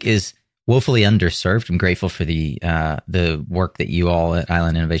I think is woefully underserved. I'm grateful for the work that you all at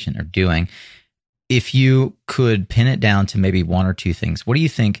Island Innovation are doing. If you could pin it down to maybe one or two things, what do you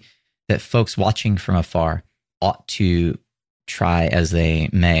think that folks watching from afar ought to try as they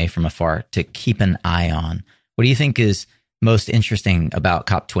may from afar to keep an eye on? What do you think is most interesting about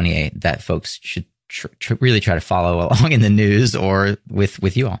COP28 that folks should really try to follow along in the news or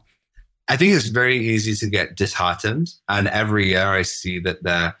with you all? I think it's very easy to get disheartened. And every year I see that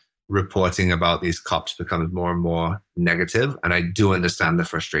the reporting about these COPs becomes more and more negative. And I do understand the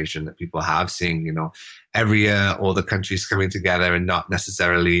frustration that people have seeing, every year all the countries coming together and not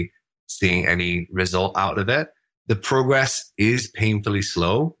necessarily seeing any result out of it. The progress is painfully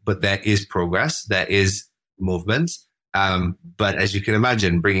slow, but there is progress. There is movement. But as you can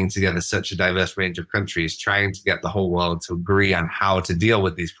imagine, bringing together such a diverse range of countries, trying to get the whole world to agree on how to deal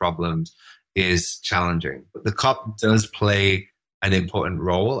with these problems is challenging. But the COP does play an important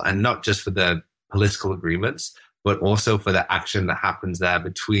role, and not just for the political agreements, but also for the action that happens there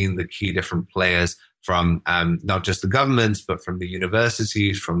between the key different players from not just the governments, but from the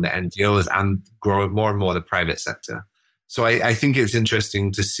universities, from the NGOs, and growing more and more the private sector. So I think it's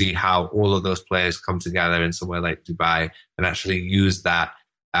interesting to see how all of those players come together in somewhere like Dubai and actually use that.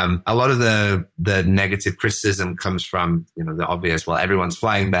 A lot of the negative criticism comes from, the obvious, well, everyone's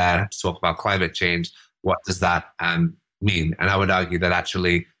flying there to talk about climate change. What does that mean? And I would argue that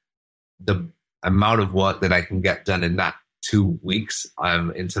actually the amount of work that I can get done in that 2 weeks,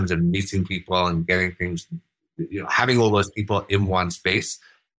 in terms of meeting people and getting things, having all those people in one space,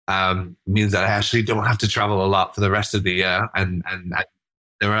 means that I actually don't have to travel a lot for the rest of the year. And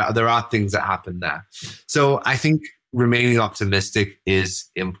there are things that happen there. So I think remaining optimistic is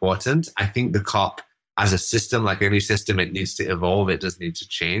important. I think the COP as a system, like any system, it needs to evolve. It does need to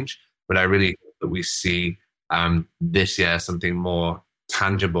change. But I really hope that we see this year something more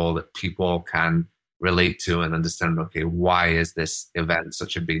tangible that people can relate to and understand, okay, why is this event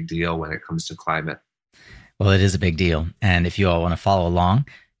such a big deal when it comes to climate? Well, it is a big deal. And if you all want to follow along,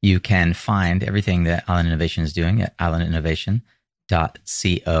 you can find everything that Island Innovation is doing at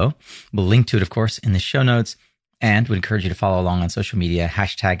islandinnovation.co. We'll link to it, of course, in the show notes. And would encourage you to follow along on social media,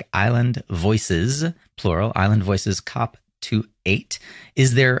 hashtag Island Voices, plural, Island Voices COP28.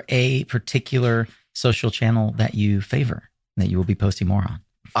 Is there a particular social channel that you favor that you will be posting more on?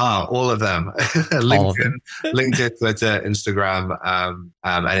 All of them. LinkedIn, Twitter, Instagram.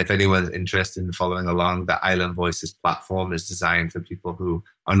 And if anyone's interested in following along, the Island Voices platform is designed for people who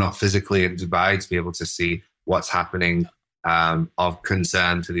are not physically in Dubai to be able to see what's happening of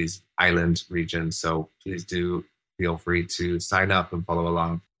concern to these island regions. So please do feel free to sign up and follow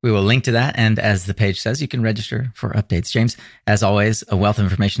along. We will link to that. And as the page says, you can register for updates. James, as always, a wealth of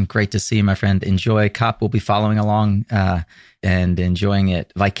information. Great to see you, my friend. Enjoy COP. We'll be following along and enjoying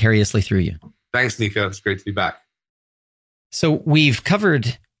it vicariously through you. Thanks, Nico. It's great to be back. So we've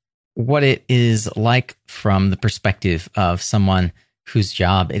covered what it is like from the perspective of someone whose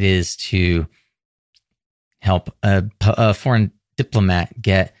job it is to help a foreign diplomat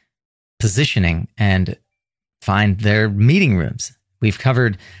get positioning and find their meeting rooms. We've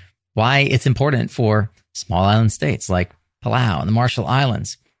covered why it's important for small island states like Palau and the Marshall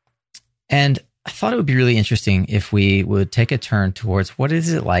Islands. And I thought it would be really interesting if we would take a turn towards what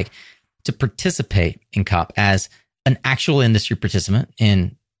is it like to participate in COP as an actual industry participant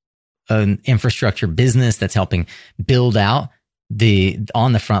in an infrastructure business that's helping build out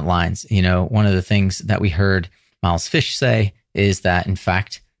on the front lines. One of the things that we heard Myles Fish say is that, in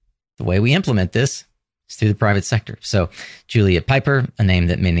fact, the way we implement this is through the private sector. So Julia Pyper, a name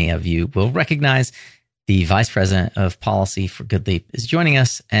that many of you will recognize, the Vice President of Policy for GoodLeap, is joining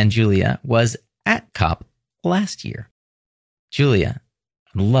us. And Julia was at COP last year. Julia,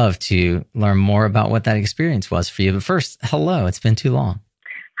 I'd love to learn more about what that experience was for you. But first, hello. It's been too long.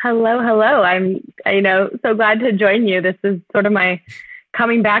 Hello. I'm, so glad to join you. This is sort of my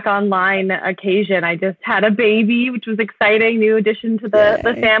coming back online occasion. I just had a baby, which was exciting. New addition to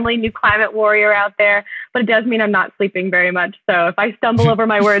the family, new climate warrior out there. But it does mean I'm not sleeping very much. So if I stumble over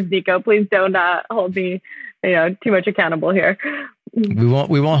my words, Nico, please don't hold me, too much accountable here. We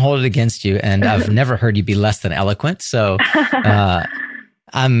won't hold it against you. And I've never heard you be less than eloquent. So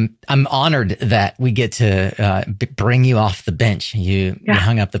I'm honored that we get to bring you off the bench. You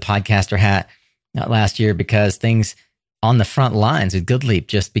hung up the podcaster hat last year because things on the front lines with GoodLeap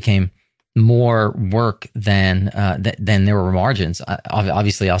just became more work than there were margins.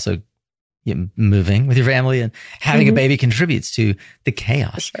 Obviously, also moving with your family and having a baby contributes to the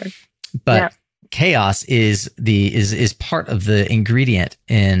chaos. Sure. But chaos is part of the ingredient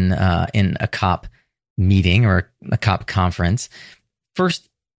in a COP meeting or a COP conference. First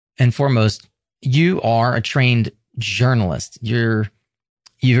and foremost, you are a trained journalist.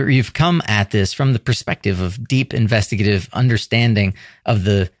 You've come at this from the perspective of deep investigative understanding of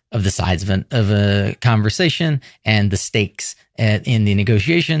the sides of a conversation and the stakes in the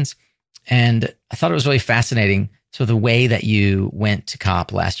negotiations. And I thought it was really fascinating. So the way that you went to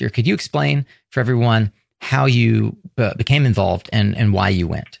COP last year, could you explain for everyone how you became involved and why you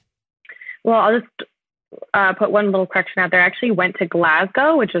went? Well, I'll just put one little correction out there. I actually went to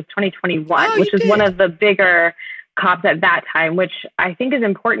Glasgow, which was 2021, which is one of the bigger COPs at that time, which I think is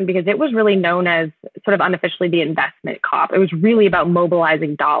important because it was really known as sort of unofficially the investment COP. It was really about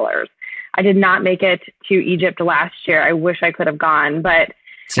mobilizing dollars. I did not make it to Egypt last year. I wish I could have gone, but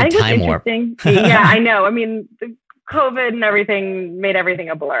I think it was interesting. Yeah, I know. I mean, COVID and everything made everything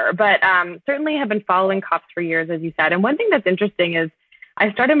a blur, but certainly have been following COPs for years, as you said. And one thing that's interesting is I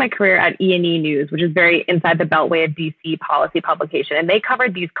started my career at E&E News, which is very inside the beltway of DC policy publication. And they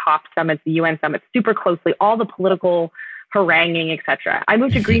covered these COP summits, the UN summits, super closely, all the political haranguing, et cetera. I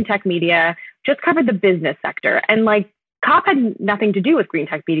moved to Green Tech Media, just covered the business sector. And COP had nothing to do with Green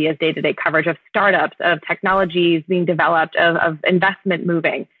Tech Media's day-to-day coverage of startups, of technologies being developed, of investment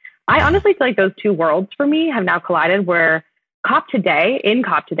moving. I honestly feel like those two worlds for me have now collided where in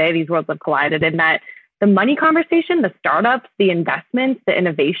COP today, these worlds have collided in that the money conversation, the startups, the investments, the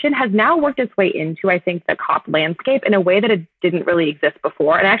innovation has now worked its way into, I think, the COP landscape in a way that it didn't really exist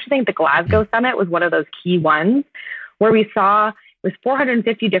before. And I actually think the Glasgow Summit was one of those key ones where we saw it was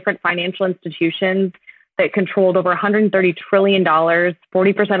 450 different financial institutions that controlled over $130 trillion,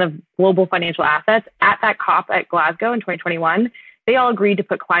 40% of global financial assets at that COP at Glasgow in 2021. They all agreed to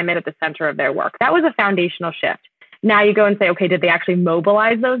put climate at the center of their work. That was a foundational shift. Now you go and say, okay, did they actually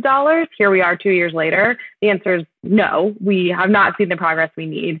mobilize those dollars? Here we are 2 years later. The answer is no, we have not seen the progress we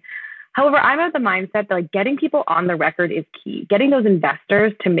need. However, I'm of the mindset that like getting people on the record is key. Getting those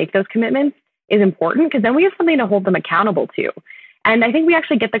investors to make those commitments is important because then we have something to hold them accountable to. And I think we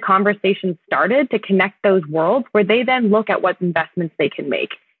actually get the conversation started to connect those worlds where they then look at what investments they can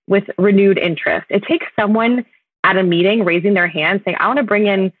make with renewed interest. It takes someone at a meeting raising their hand saying, I want to bring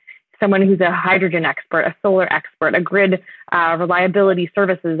in someone who's a hydrogen expert, a solar expert, a grid reliability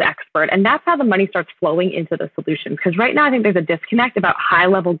services expert. And that's how the money starts flowing into the solution. Because right now, I think there's a disconnect about high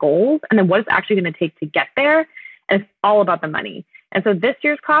level goals and then what it's actually going to take to get there. And it's all about the money. And so this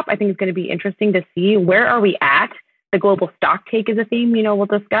year's COP, I think, is going to be interesting to see where are we at. The global stock take is a theme, we'll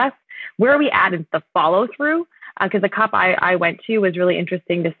discuss. Where are we at in the follow through? Because the COP I went to was really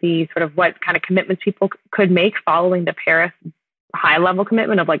interesting to see sort of what kind of commitments people could make following the Paris high level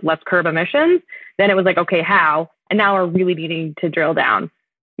commitment of like, let's curb emissions. Then it was like, okay, how? And now we're really needing to drill down.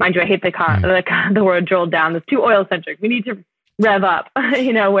 Mind you, I hate the word drill down. It's too oil centric. We need to rev up,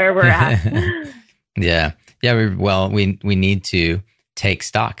 where we're at. Yeah. We need to take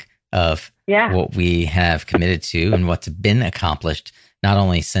stock of what we have committed to and what's been accomplished, not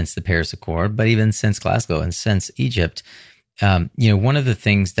only since the Paris Accord, but even since Glasgow and since Egypt. One of the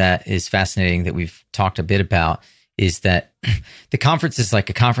things that is fascinating that we've talked a bit about is that the conference is like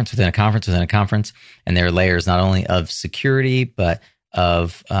a conference within a conference within a conference, and there are layers not only of security, but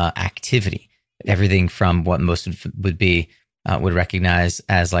of activity. Everything from what most would recognize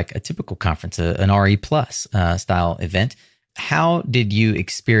as like a typical conference, an RE plus style event. How did you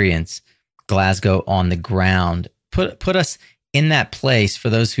experience Glasgow on the ground? Put us in that place for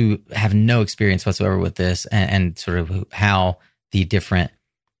those who have no experience whatsoever with this, and sort of how the different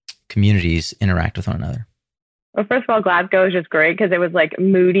communities interact with one another. Well, first of all, Glasgow is just great because it was like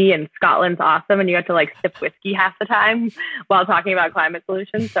moody and Scotland's awesome, and you had to like sip whiskey half the time while talking about climate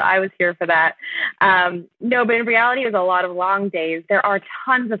solutions. So I was here for that. No, but in reality, it was a lot of long days. There are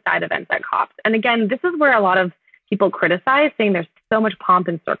tons of side events at COPs. And again, this is where a lot of people criticize, saying there's so much pomp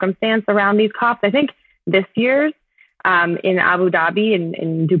and circumstance around these COPs. I think this year's in Abu Dhabi,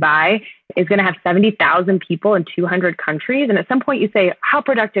 in Dubai, is going to have 70,000 people in 200 countries. And at some point you say, how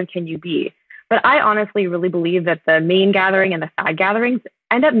productive can you be? But I honestly really believe that the main gathering and the side gatherings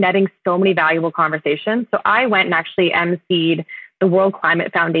end up netting so many valuable conversations. So I went and actually emceed the World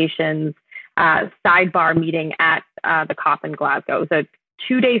Climate Foundation's sidebar meeting at the COP in Glasgow. It was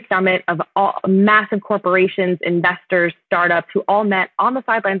a 2-day summit of all massive corporations, investors, startups who all met on the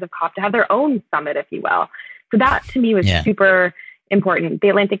sidelines of COP to have their own summit, if you will. So that to me was super important. The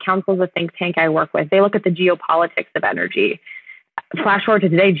Atlantic Council is a think tank I work with. They look at the geopolitics of energy. Flash forward to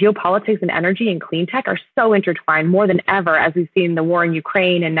today, geopolitics and energy and clean tech are so intertwined more than ever, as we've seen the war in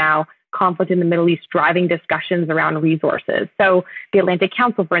Ukraine and now conflict in the Middle East driving discussions around resources. So the Atlantic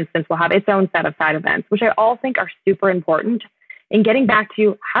Council, for instance, will have its own set of side events, which I all think are super important in getting back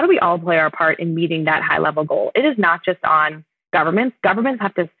to how do we all play our part in meeting that high level goal. It is not just on governments. Governments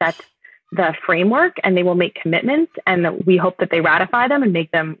have to set the framework and they will make commitments, and we hope that they ratify them and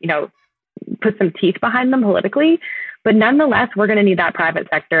make them, put some teeth behind them politically. But nonetheless, we're going to need that private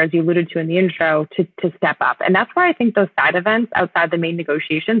sector, as you alluded to in the intro, to step up. And that's why I think those side events outside the main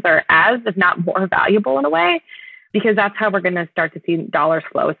negotiations are as, if not more valuable in a way, because that's how we're going to start to see dollars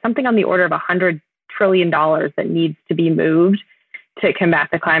flow. It's something on the order of $100 trillion that needs to be moved to combat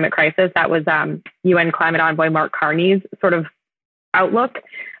the climate crisis. That was UN climate envoy Mark Carney's sort of outlook.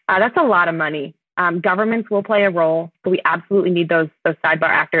 That's a lot of money. Governments will play a role, but we absolutely need those sidebar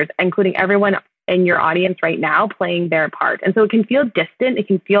actors, including everyone in your audience right now playing their part. And so it can feel distant. It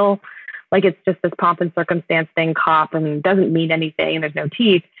can feel like it's just this pomp and circumstance thing, COP, and doesn't mean anything, and there's no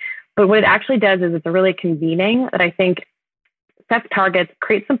teeth. But what it actually does is it's a really convening that I think sets targets,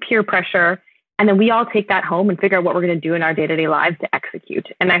 creates some peer pressure, and then we all take that home and figure out what we're going to do in our day-to-day lives to execute.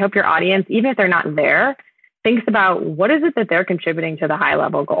 And I hope your audience, even if they're not there, thinks about what is it that they're contributing to the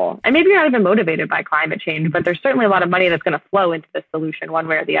high-level goal. And maybe you're not even motivated by climate change, but there's certainly a lot of money that's going to flow into the solution one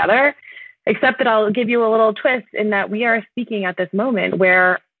way or the other. Except that I'll give you a little twist in that we are speaking at this moment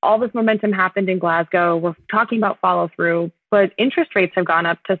where all this momentum happened in Glasgow. We're talking about follow through, but interest rates have gone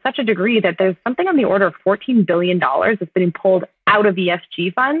up to such a degree that there's something on the order of $14 billion that's been pulled out of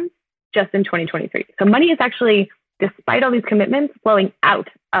ESG funds just in 2023. So money is actually, despite all these commitments, flowing out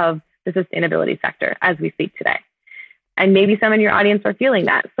of the sustainability sector as we speak today. And maybe some in your audience are feeling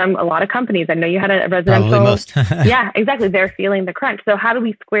that. A lot of companies, I know you had a residential. Probably most. Yeah, exactly. They're feeling the crunch. So how do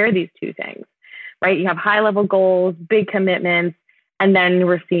we square these two things, right? You have high level goals, big commitments, and then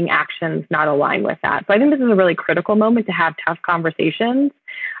we're seeing actions not align with that. So I think this is a really critical moment to have tough conversations,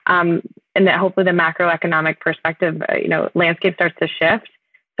 and that hopefully the macroeconomic perspective, landscape starts to shift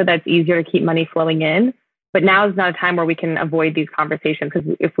so that it's easier to keep money flowing in. But now is not a time where we can avoid these conversations,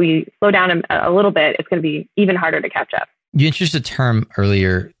 because if we slow down a little bit, it's going to be even harder to catch up. You introduced a term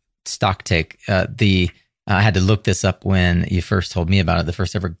earlier, stock take. I had to look this up when you first told me about it. The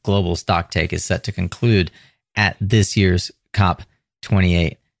first ever global stock take is set to conclude at this year's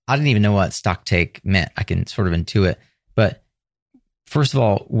COP28. I didn't even know what stock take meant. I can sort of intuit. But first of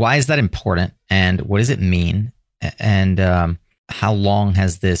all, why is that important? And what does it mean? And how long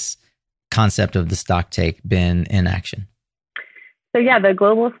has this concept of the stock take been in action? So yeah, the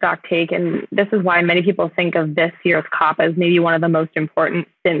global stock take, and this is why many people think of this year's COP as maybe one of the most important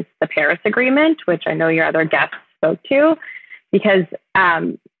since the Paris Agreement, which I know your other guests spoke to, because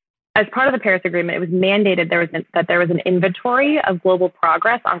as part of the Paris Agreement, it was mandated that there was an inventory of global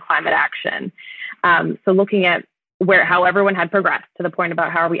progress on climate action. So looking at how everyone had progressed to the point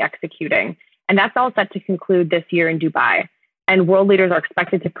about how are we executing. And that's all set to conclude this year in Dubai. And world leaders are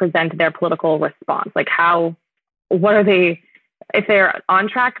expected to present their political response. Like what are they, if they're on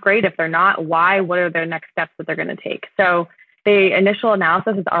track, great. If they're not, why? What are their next steps that they're going to take? So the initial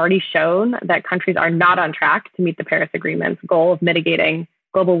analysis has already shown that countries are not on track to meet the Paris Agreement's goal of mitigating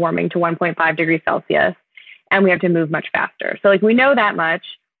global warming to 1.5 degrees Celsius. And we have to move much faster. So we know that much.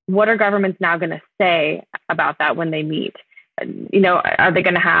 What are governments now going to say about that when they meet? Are they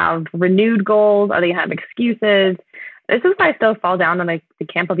going to have renewed goals? Are they going to have excuses? This is why I still fall down on the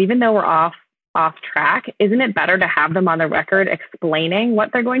camp of, even though we're off track, isn't it better to have them on the record explaining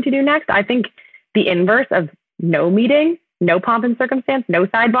what they're going to do next? I think the inverse of no meeting, no pomp and circumstance, no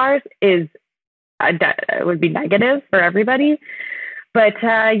sidebars would be negative for everybody. But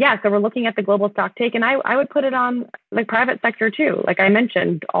so we're looking at the global stock take, and I would put it on the private sector too. Like I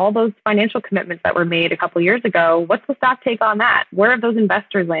mentioned, all those financial commitments that were made a couple of years ago, what's the stock take on that? Where have those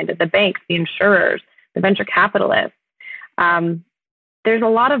investors landed? The banks, the insurers, the venture capitalists. There's a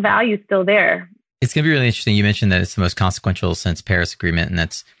lot of value still there. It's going to be really interesting. You mentioned that it's the most consequential since Paris Agreement, and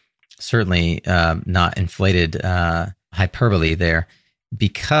that's certainly not inflated hyperbole there,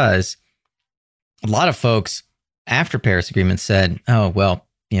 because a lot of folks after Paris Agreement said, oh, well,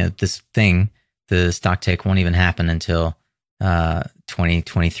 this thing, the stock take won't even happen until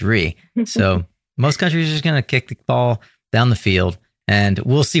 2023. So most countries are just going to kick the ball down the field, and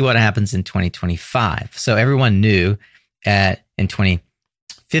we'll see what happens in 2025. So everyone knew in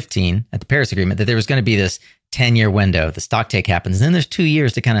 2015 at the Paris Agreement that there was going to be this 10-year window. The stock take happens. And then there's 2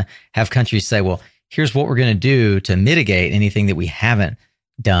 years to kind of have countries say, well, here's what we're going to do to mitigate anything that we haven't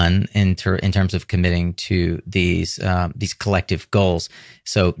done in terms of committing to these collective goals.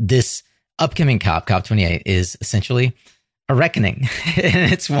 So this upcoming COP28 is essentially a reckoning.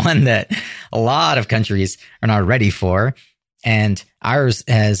 And it's one that a lot of countries are not ready for. And ours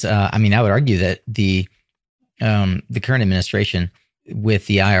has, I would argue that the current administration with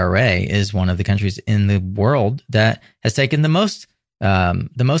the IRA is one of the countries in the world that has taken the most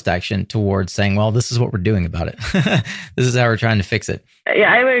action towards saying, well, this is what we're doing about it. This is how we're trying to fix it.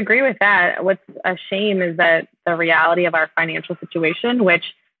 Yeah, I would agree with that. What's a shame is that the reality of our financial situation,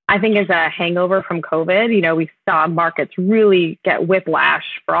 which I think is a hangover from COVID, we saw markets really get whiplash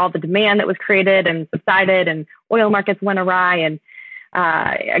for all the demand that was created and subsided, and oil markets went awry. And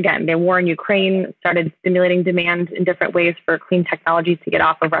again, the war in Ukraine started stimulating demand in different ways for clean technologies to get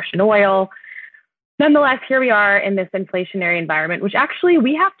off of Russian oil. Nonetheless, here we are in this inflationary environment, which actually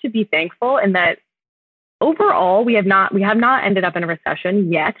we have to be thankful in that overall we have not ended up in a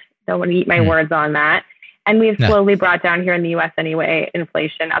recession yet. Don't want to eat my words on that. And we have slowly brought down here in the US anyway,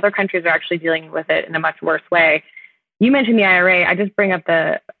 inflation. Other countries are actually dealing with it in a much worse way. You mentioned the IRA. I just bring up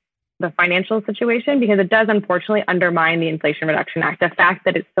the financial situation because it does unfortunately undermine the Inflation Reduction Act, the fact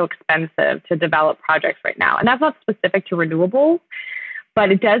that it's so expensive to develop projects right now. And that's not specific to renewables,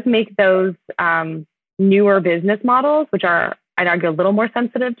 but it does make those newer business models, which are, I'd argue, a little more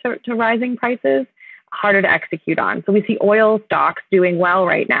sensitive to rising prices, harder to execute on. So we see oil stocks doing well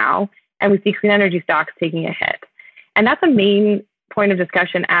right now, and we see clean energy stocks taking a hit. And that's a main point of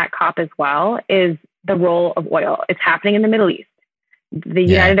discussion at COP as well, is the role of oil. It's happening in the Middle East. The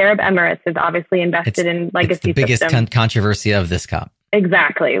United Arab Emirates is obviously invested in legacy systems. It's the biggest controversy of this COP.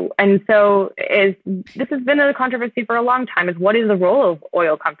 Exactly. And so this has been a controversy for a long time, is what is the role of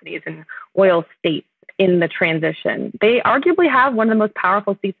oil companies and oil states in the transition? They arguably have one of the most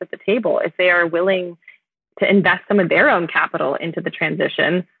powerful seats at the table if they are willing to invest some of their own capital into the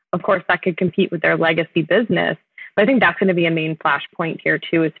transition. Of course, that could compete with their legacy business. But I think that's going to be a main flashpoint here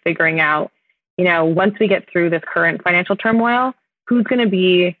too, is figuring out, once we get through this current financial turmoil, who's going to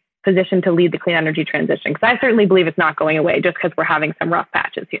be positioned to lead the clean energy transition? Because I certainly believe it's not going away just because we're having some rough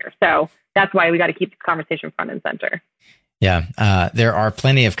patches here. So that's why we got to keep the conversation front and center. Yeah, there are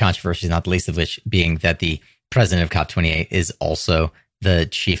plenty of controversies, not the least of which being that the president of COP28 is also the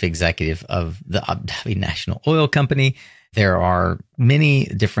chief executive of the Abu Dhabi National Oil Company. There are many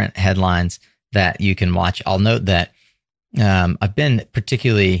different headlines that you can watch. I'll note that I've been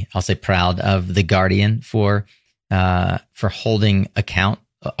particularly, I'll say, proud of The Guardian for holding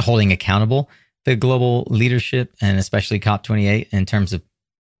accountable the global leadership and especially COP28 in terms of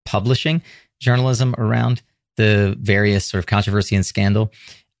publishing journalism around the various sort of controversy and scandal.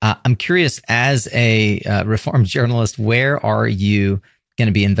 I'm curious, as a reformed journalist, where are you going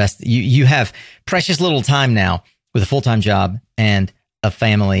to be invested? You have precious little time now with a full-time job and a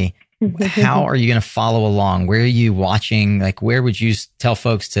family. How are you going to follow along? Where are you watching? Like, where would you tell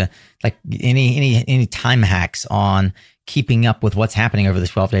folks to, like, any time hacks on keeping up with what's happening over the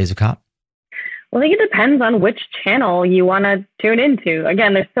 12 days of COP? Well, I think it depends on which channel you want to tune into.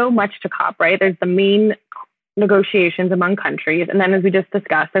 Again, there's so much to COP, right? There's the main negotiations among countries. And then, as we just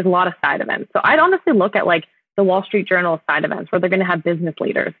discussed, there's a lot of side events. So I'd honestly look at like the Wall Street Journal side events where they're going to have business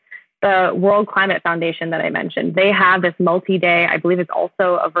leaders. The World Climate Foundation that I mentioned, they have this multi-day, I believe it's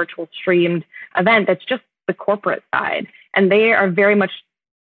also a virtual streamed event that's just the corporate side. And they are very much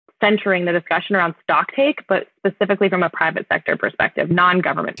centering the discussion around stock take, but specifically from a private sector perspective,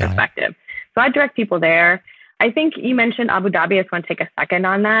 non-government perspective. So I direct people there. I think you mentioned Abu Dhabi. I just want to take a second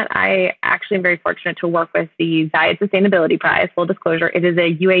on that. I actually am very fortunate to work with the Zayed Sustainability Prize. Full disclosure, it is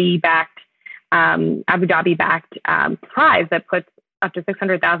a UAE-backed, Abu Dhabi-backed prize that puts up to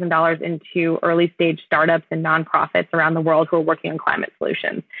 $600,000 into early stage startups and nonprofits around the world who are working on climate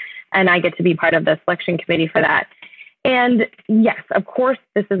solutions. And I get to be part of the selection committee for that. And yes, of course,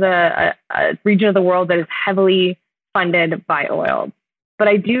 this is a region of the world that is heavily funded by oil. But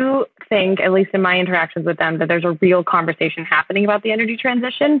I do think, at least in my interactions with them, that there's a real conversation happening about the energy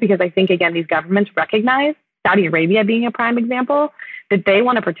transition, because I think, again, these governments recognize, Saudi Arabia being a prime example, that they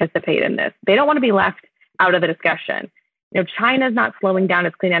want to participate in this. They don't want to be left out of the discussion. China's not slowing down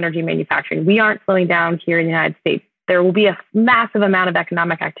its clean energy manufacturing. We aren't slowing down here in the United States. There will be a massive amount of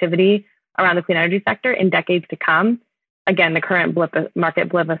economic activity around the clean energy sector in decades to come. Again, the current market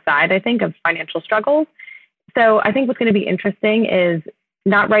blip aside, I think, of financial struggles. So I think what's going to be interesting is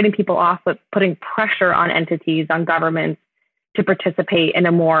not writing people off, but putting pressure on entities, on governments to participate in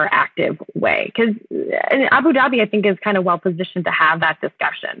a more active way. Because Abu Dhabi, I think, is kind of well positioned to have that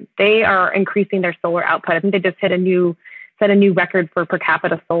discussion. They are increasing their solar output. I think they just set a new record for per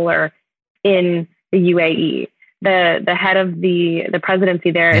capita solar in the UAE. The head of the presidency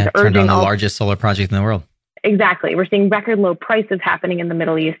there is urging the largest solar project in the world. Exactly. We're seeing record low prices happening in the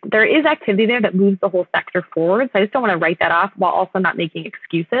Middle East. There is activity there that moves the whole sector forward. So I just don't want to write that off while also not making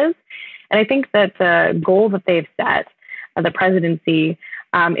excuses. And I think that the goal that they've set, the presidency,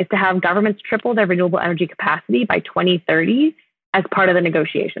 is to have governments triple their renewable energy capacity by 2030 as part of the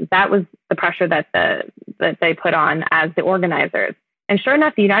negotiations. That was the pressure that they put on as the organizers. And sure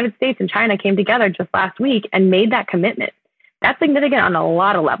enough, the United States and China came together just last week and made that commitment. That's significant on a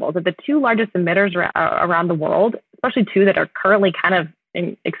lot of levels. That the two largest emitters around the world, especially two that are currently kind of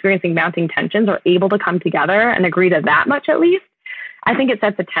experiencing mounting tensions, are able to come together and agree to that much at least. I think it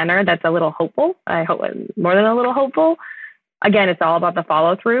sets a tenor that's a little hopeful. I hope more than a little hopeful. Again, it's all about the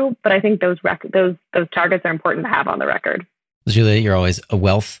follow through, but I think those targets are important to have on the record. Julia, you're always a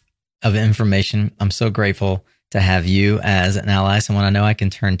wealth of information. I'm so grateful to have you as an ally, someone I know I can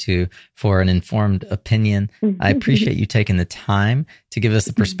turn to for an informed opinion. I appreciate you taking the time to give us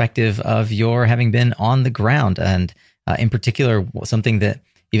the perspective of your having been on the ground, and in particular, something that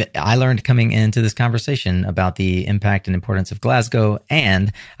even I learned coming into this conversation about the impact and importance of Glasgow.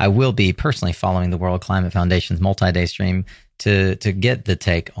 And I will be personally following the World Climate Foundation's multi-day stream to get the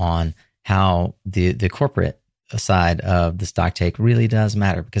take on how the corporate side of the stock take really does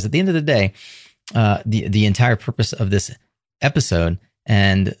matter. Because at the end of the day, the entire purpose of this episode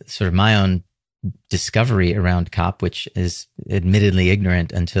and sort of my own discovery around COP, which is admittedly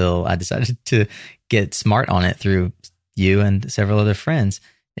ignorant until I decided to get smart on it through you and several other friends,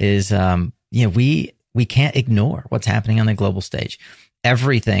 is we can't ignore what's happening on the global stage.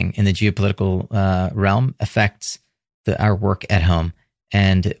 Everything in the geopolitical realm affects our work at home.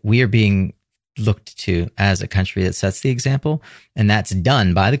 And we are being looked to as a country that sets the example. And that's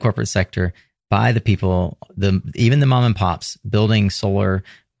done by the corporate sector, by the people, even the mom and pops building solar,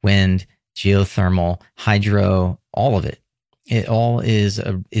 wind, geothermal, hydro, all of it. It all is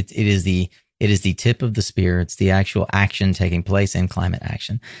it is the tip of the spear. It's the actual action taking place in climate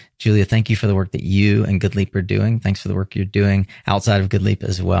action. Julia, thank you for the work that you and Good Leap are doing. Thanks for the work you're doing outside of Good Leap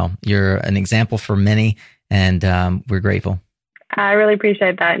as well. You're an example for many, and we're grateful. I really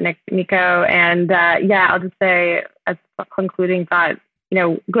appreciate that, Nico. And I'll just say as a concluding thought,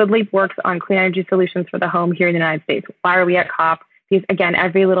 Good Leap works on clean energy solutions for the home here in the United States. Why are we at COP? Because again,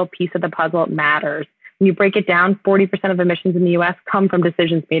 every little piece of the puzzle matters. When you break it down, 40% of emissions in the US come from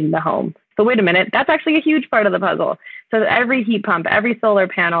decisions made in the home. So wait a minute, that's actually a huge part of the puzzle. So every heat pump, every solar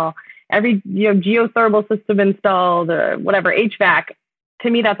panel, every geothermal system installed, whatever, HVAC, to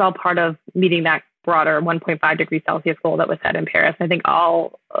me, that's all part of meeting that broader 1.5 degrees Celsius goal that was set in Paris. I think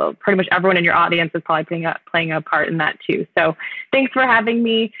pretty much everyone in your audience is probably playing a part in that too. So thanks for having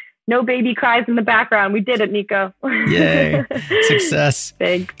me. No baby cries in the background. We did it, Nico. Yay. Success.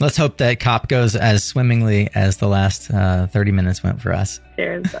 Thanks. Let's hope that COP goes as swimmingly as the last 30 minutes went for us.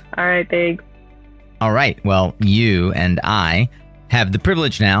 Cheers. All right, thanks. All right. Well, you and I have the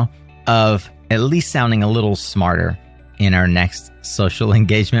privilege now of at least sounding a little smarter in our next social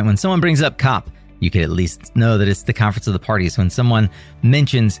engagement. When someone brings up COP, you could at least know that it's the conference of the parties. When someone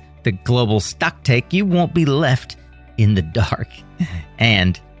mentions the global stock take, you won't be left in the dark.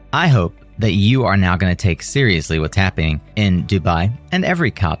 And I hope that you are now going to take seriously what's happening in Dubai and every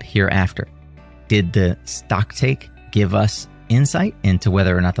COP hereafter. Did the stock take give us insight into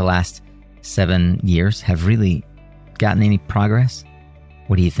whether or not the last 7 years have really gotten any progress?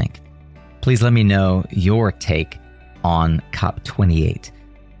 What do you think? Please let me know your take on COP28.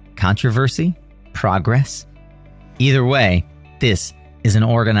 Controversy? Progress? Either way, this is an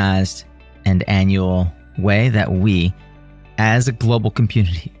organized and annual way that we, as a global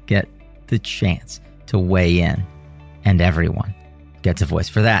community, get the chance to weigh in, and everyone gets a voice.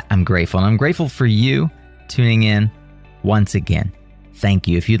 For that, I'm grateful. And I'm grateful for you tuning in once again. Thank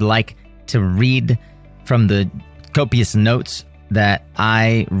you. If you'd like to read from the copious notes that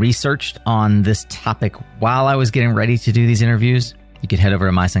I researched on this topic while I was getting ready to do these interviews, you could head over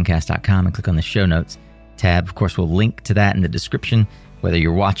to mysuncast.com and click on the show notes tab. Of course, we'll link to that in the description. Whether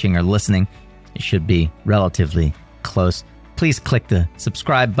you're watching or listening, it should be relatively close. Please click the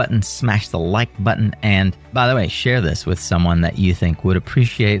subscribe button, smash the like button, and by the way, share this with someone that you think would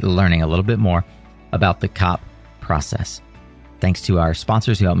appreciate learning a little bit more about the COP process. Thanks to our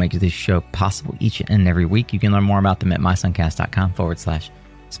sponsors who help make this show possible each and every week. You can learn more about them at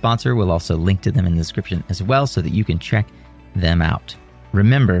mysuncast.com/sponsor. We'll also link to them in the description as well so that you can check them out.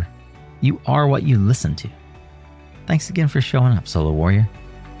 Remember, you are what you listen to. Thanks again for showing up, Solo Warrior.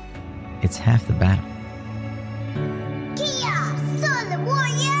 It's half the battle.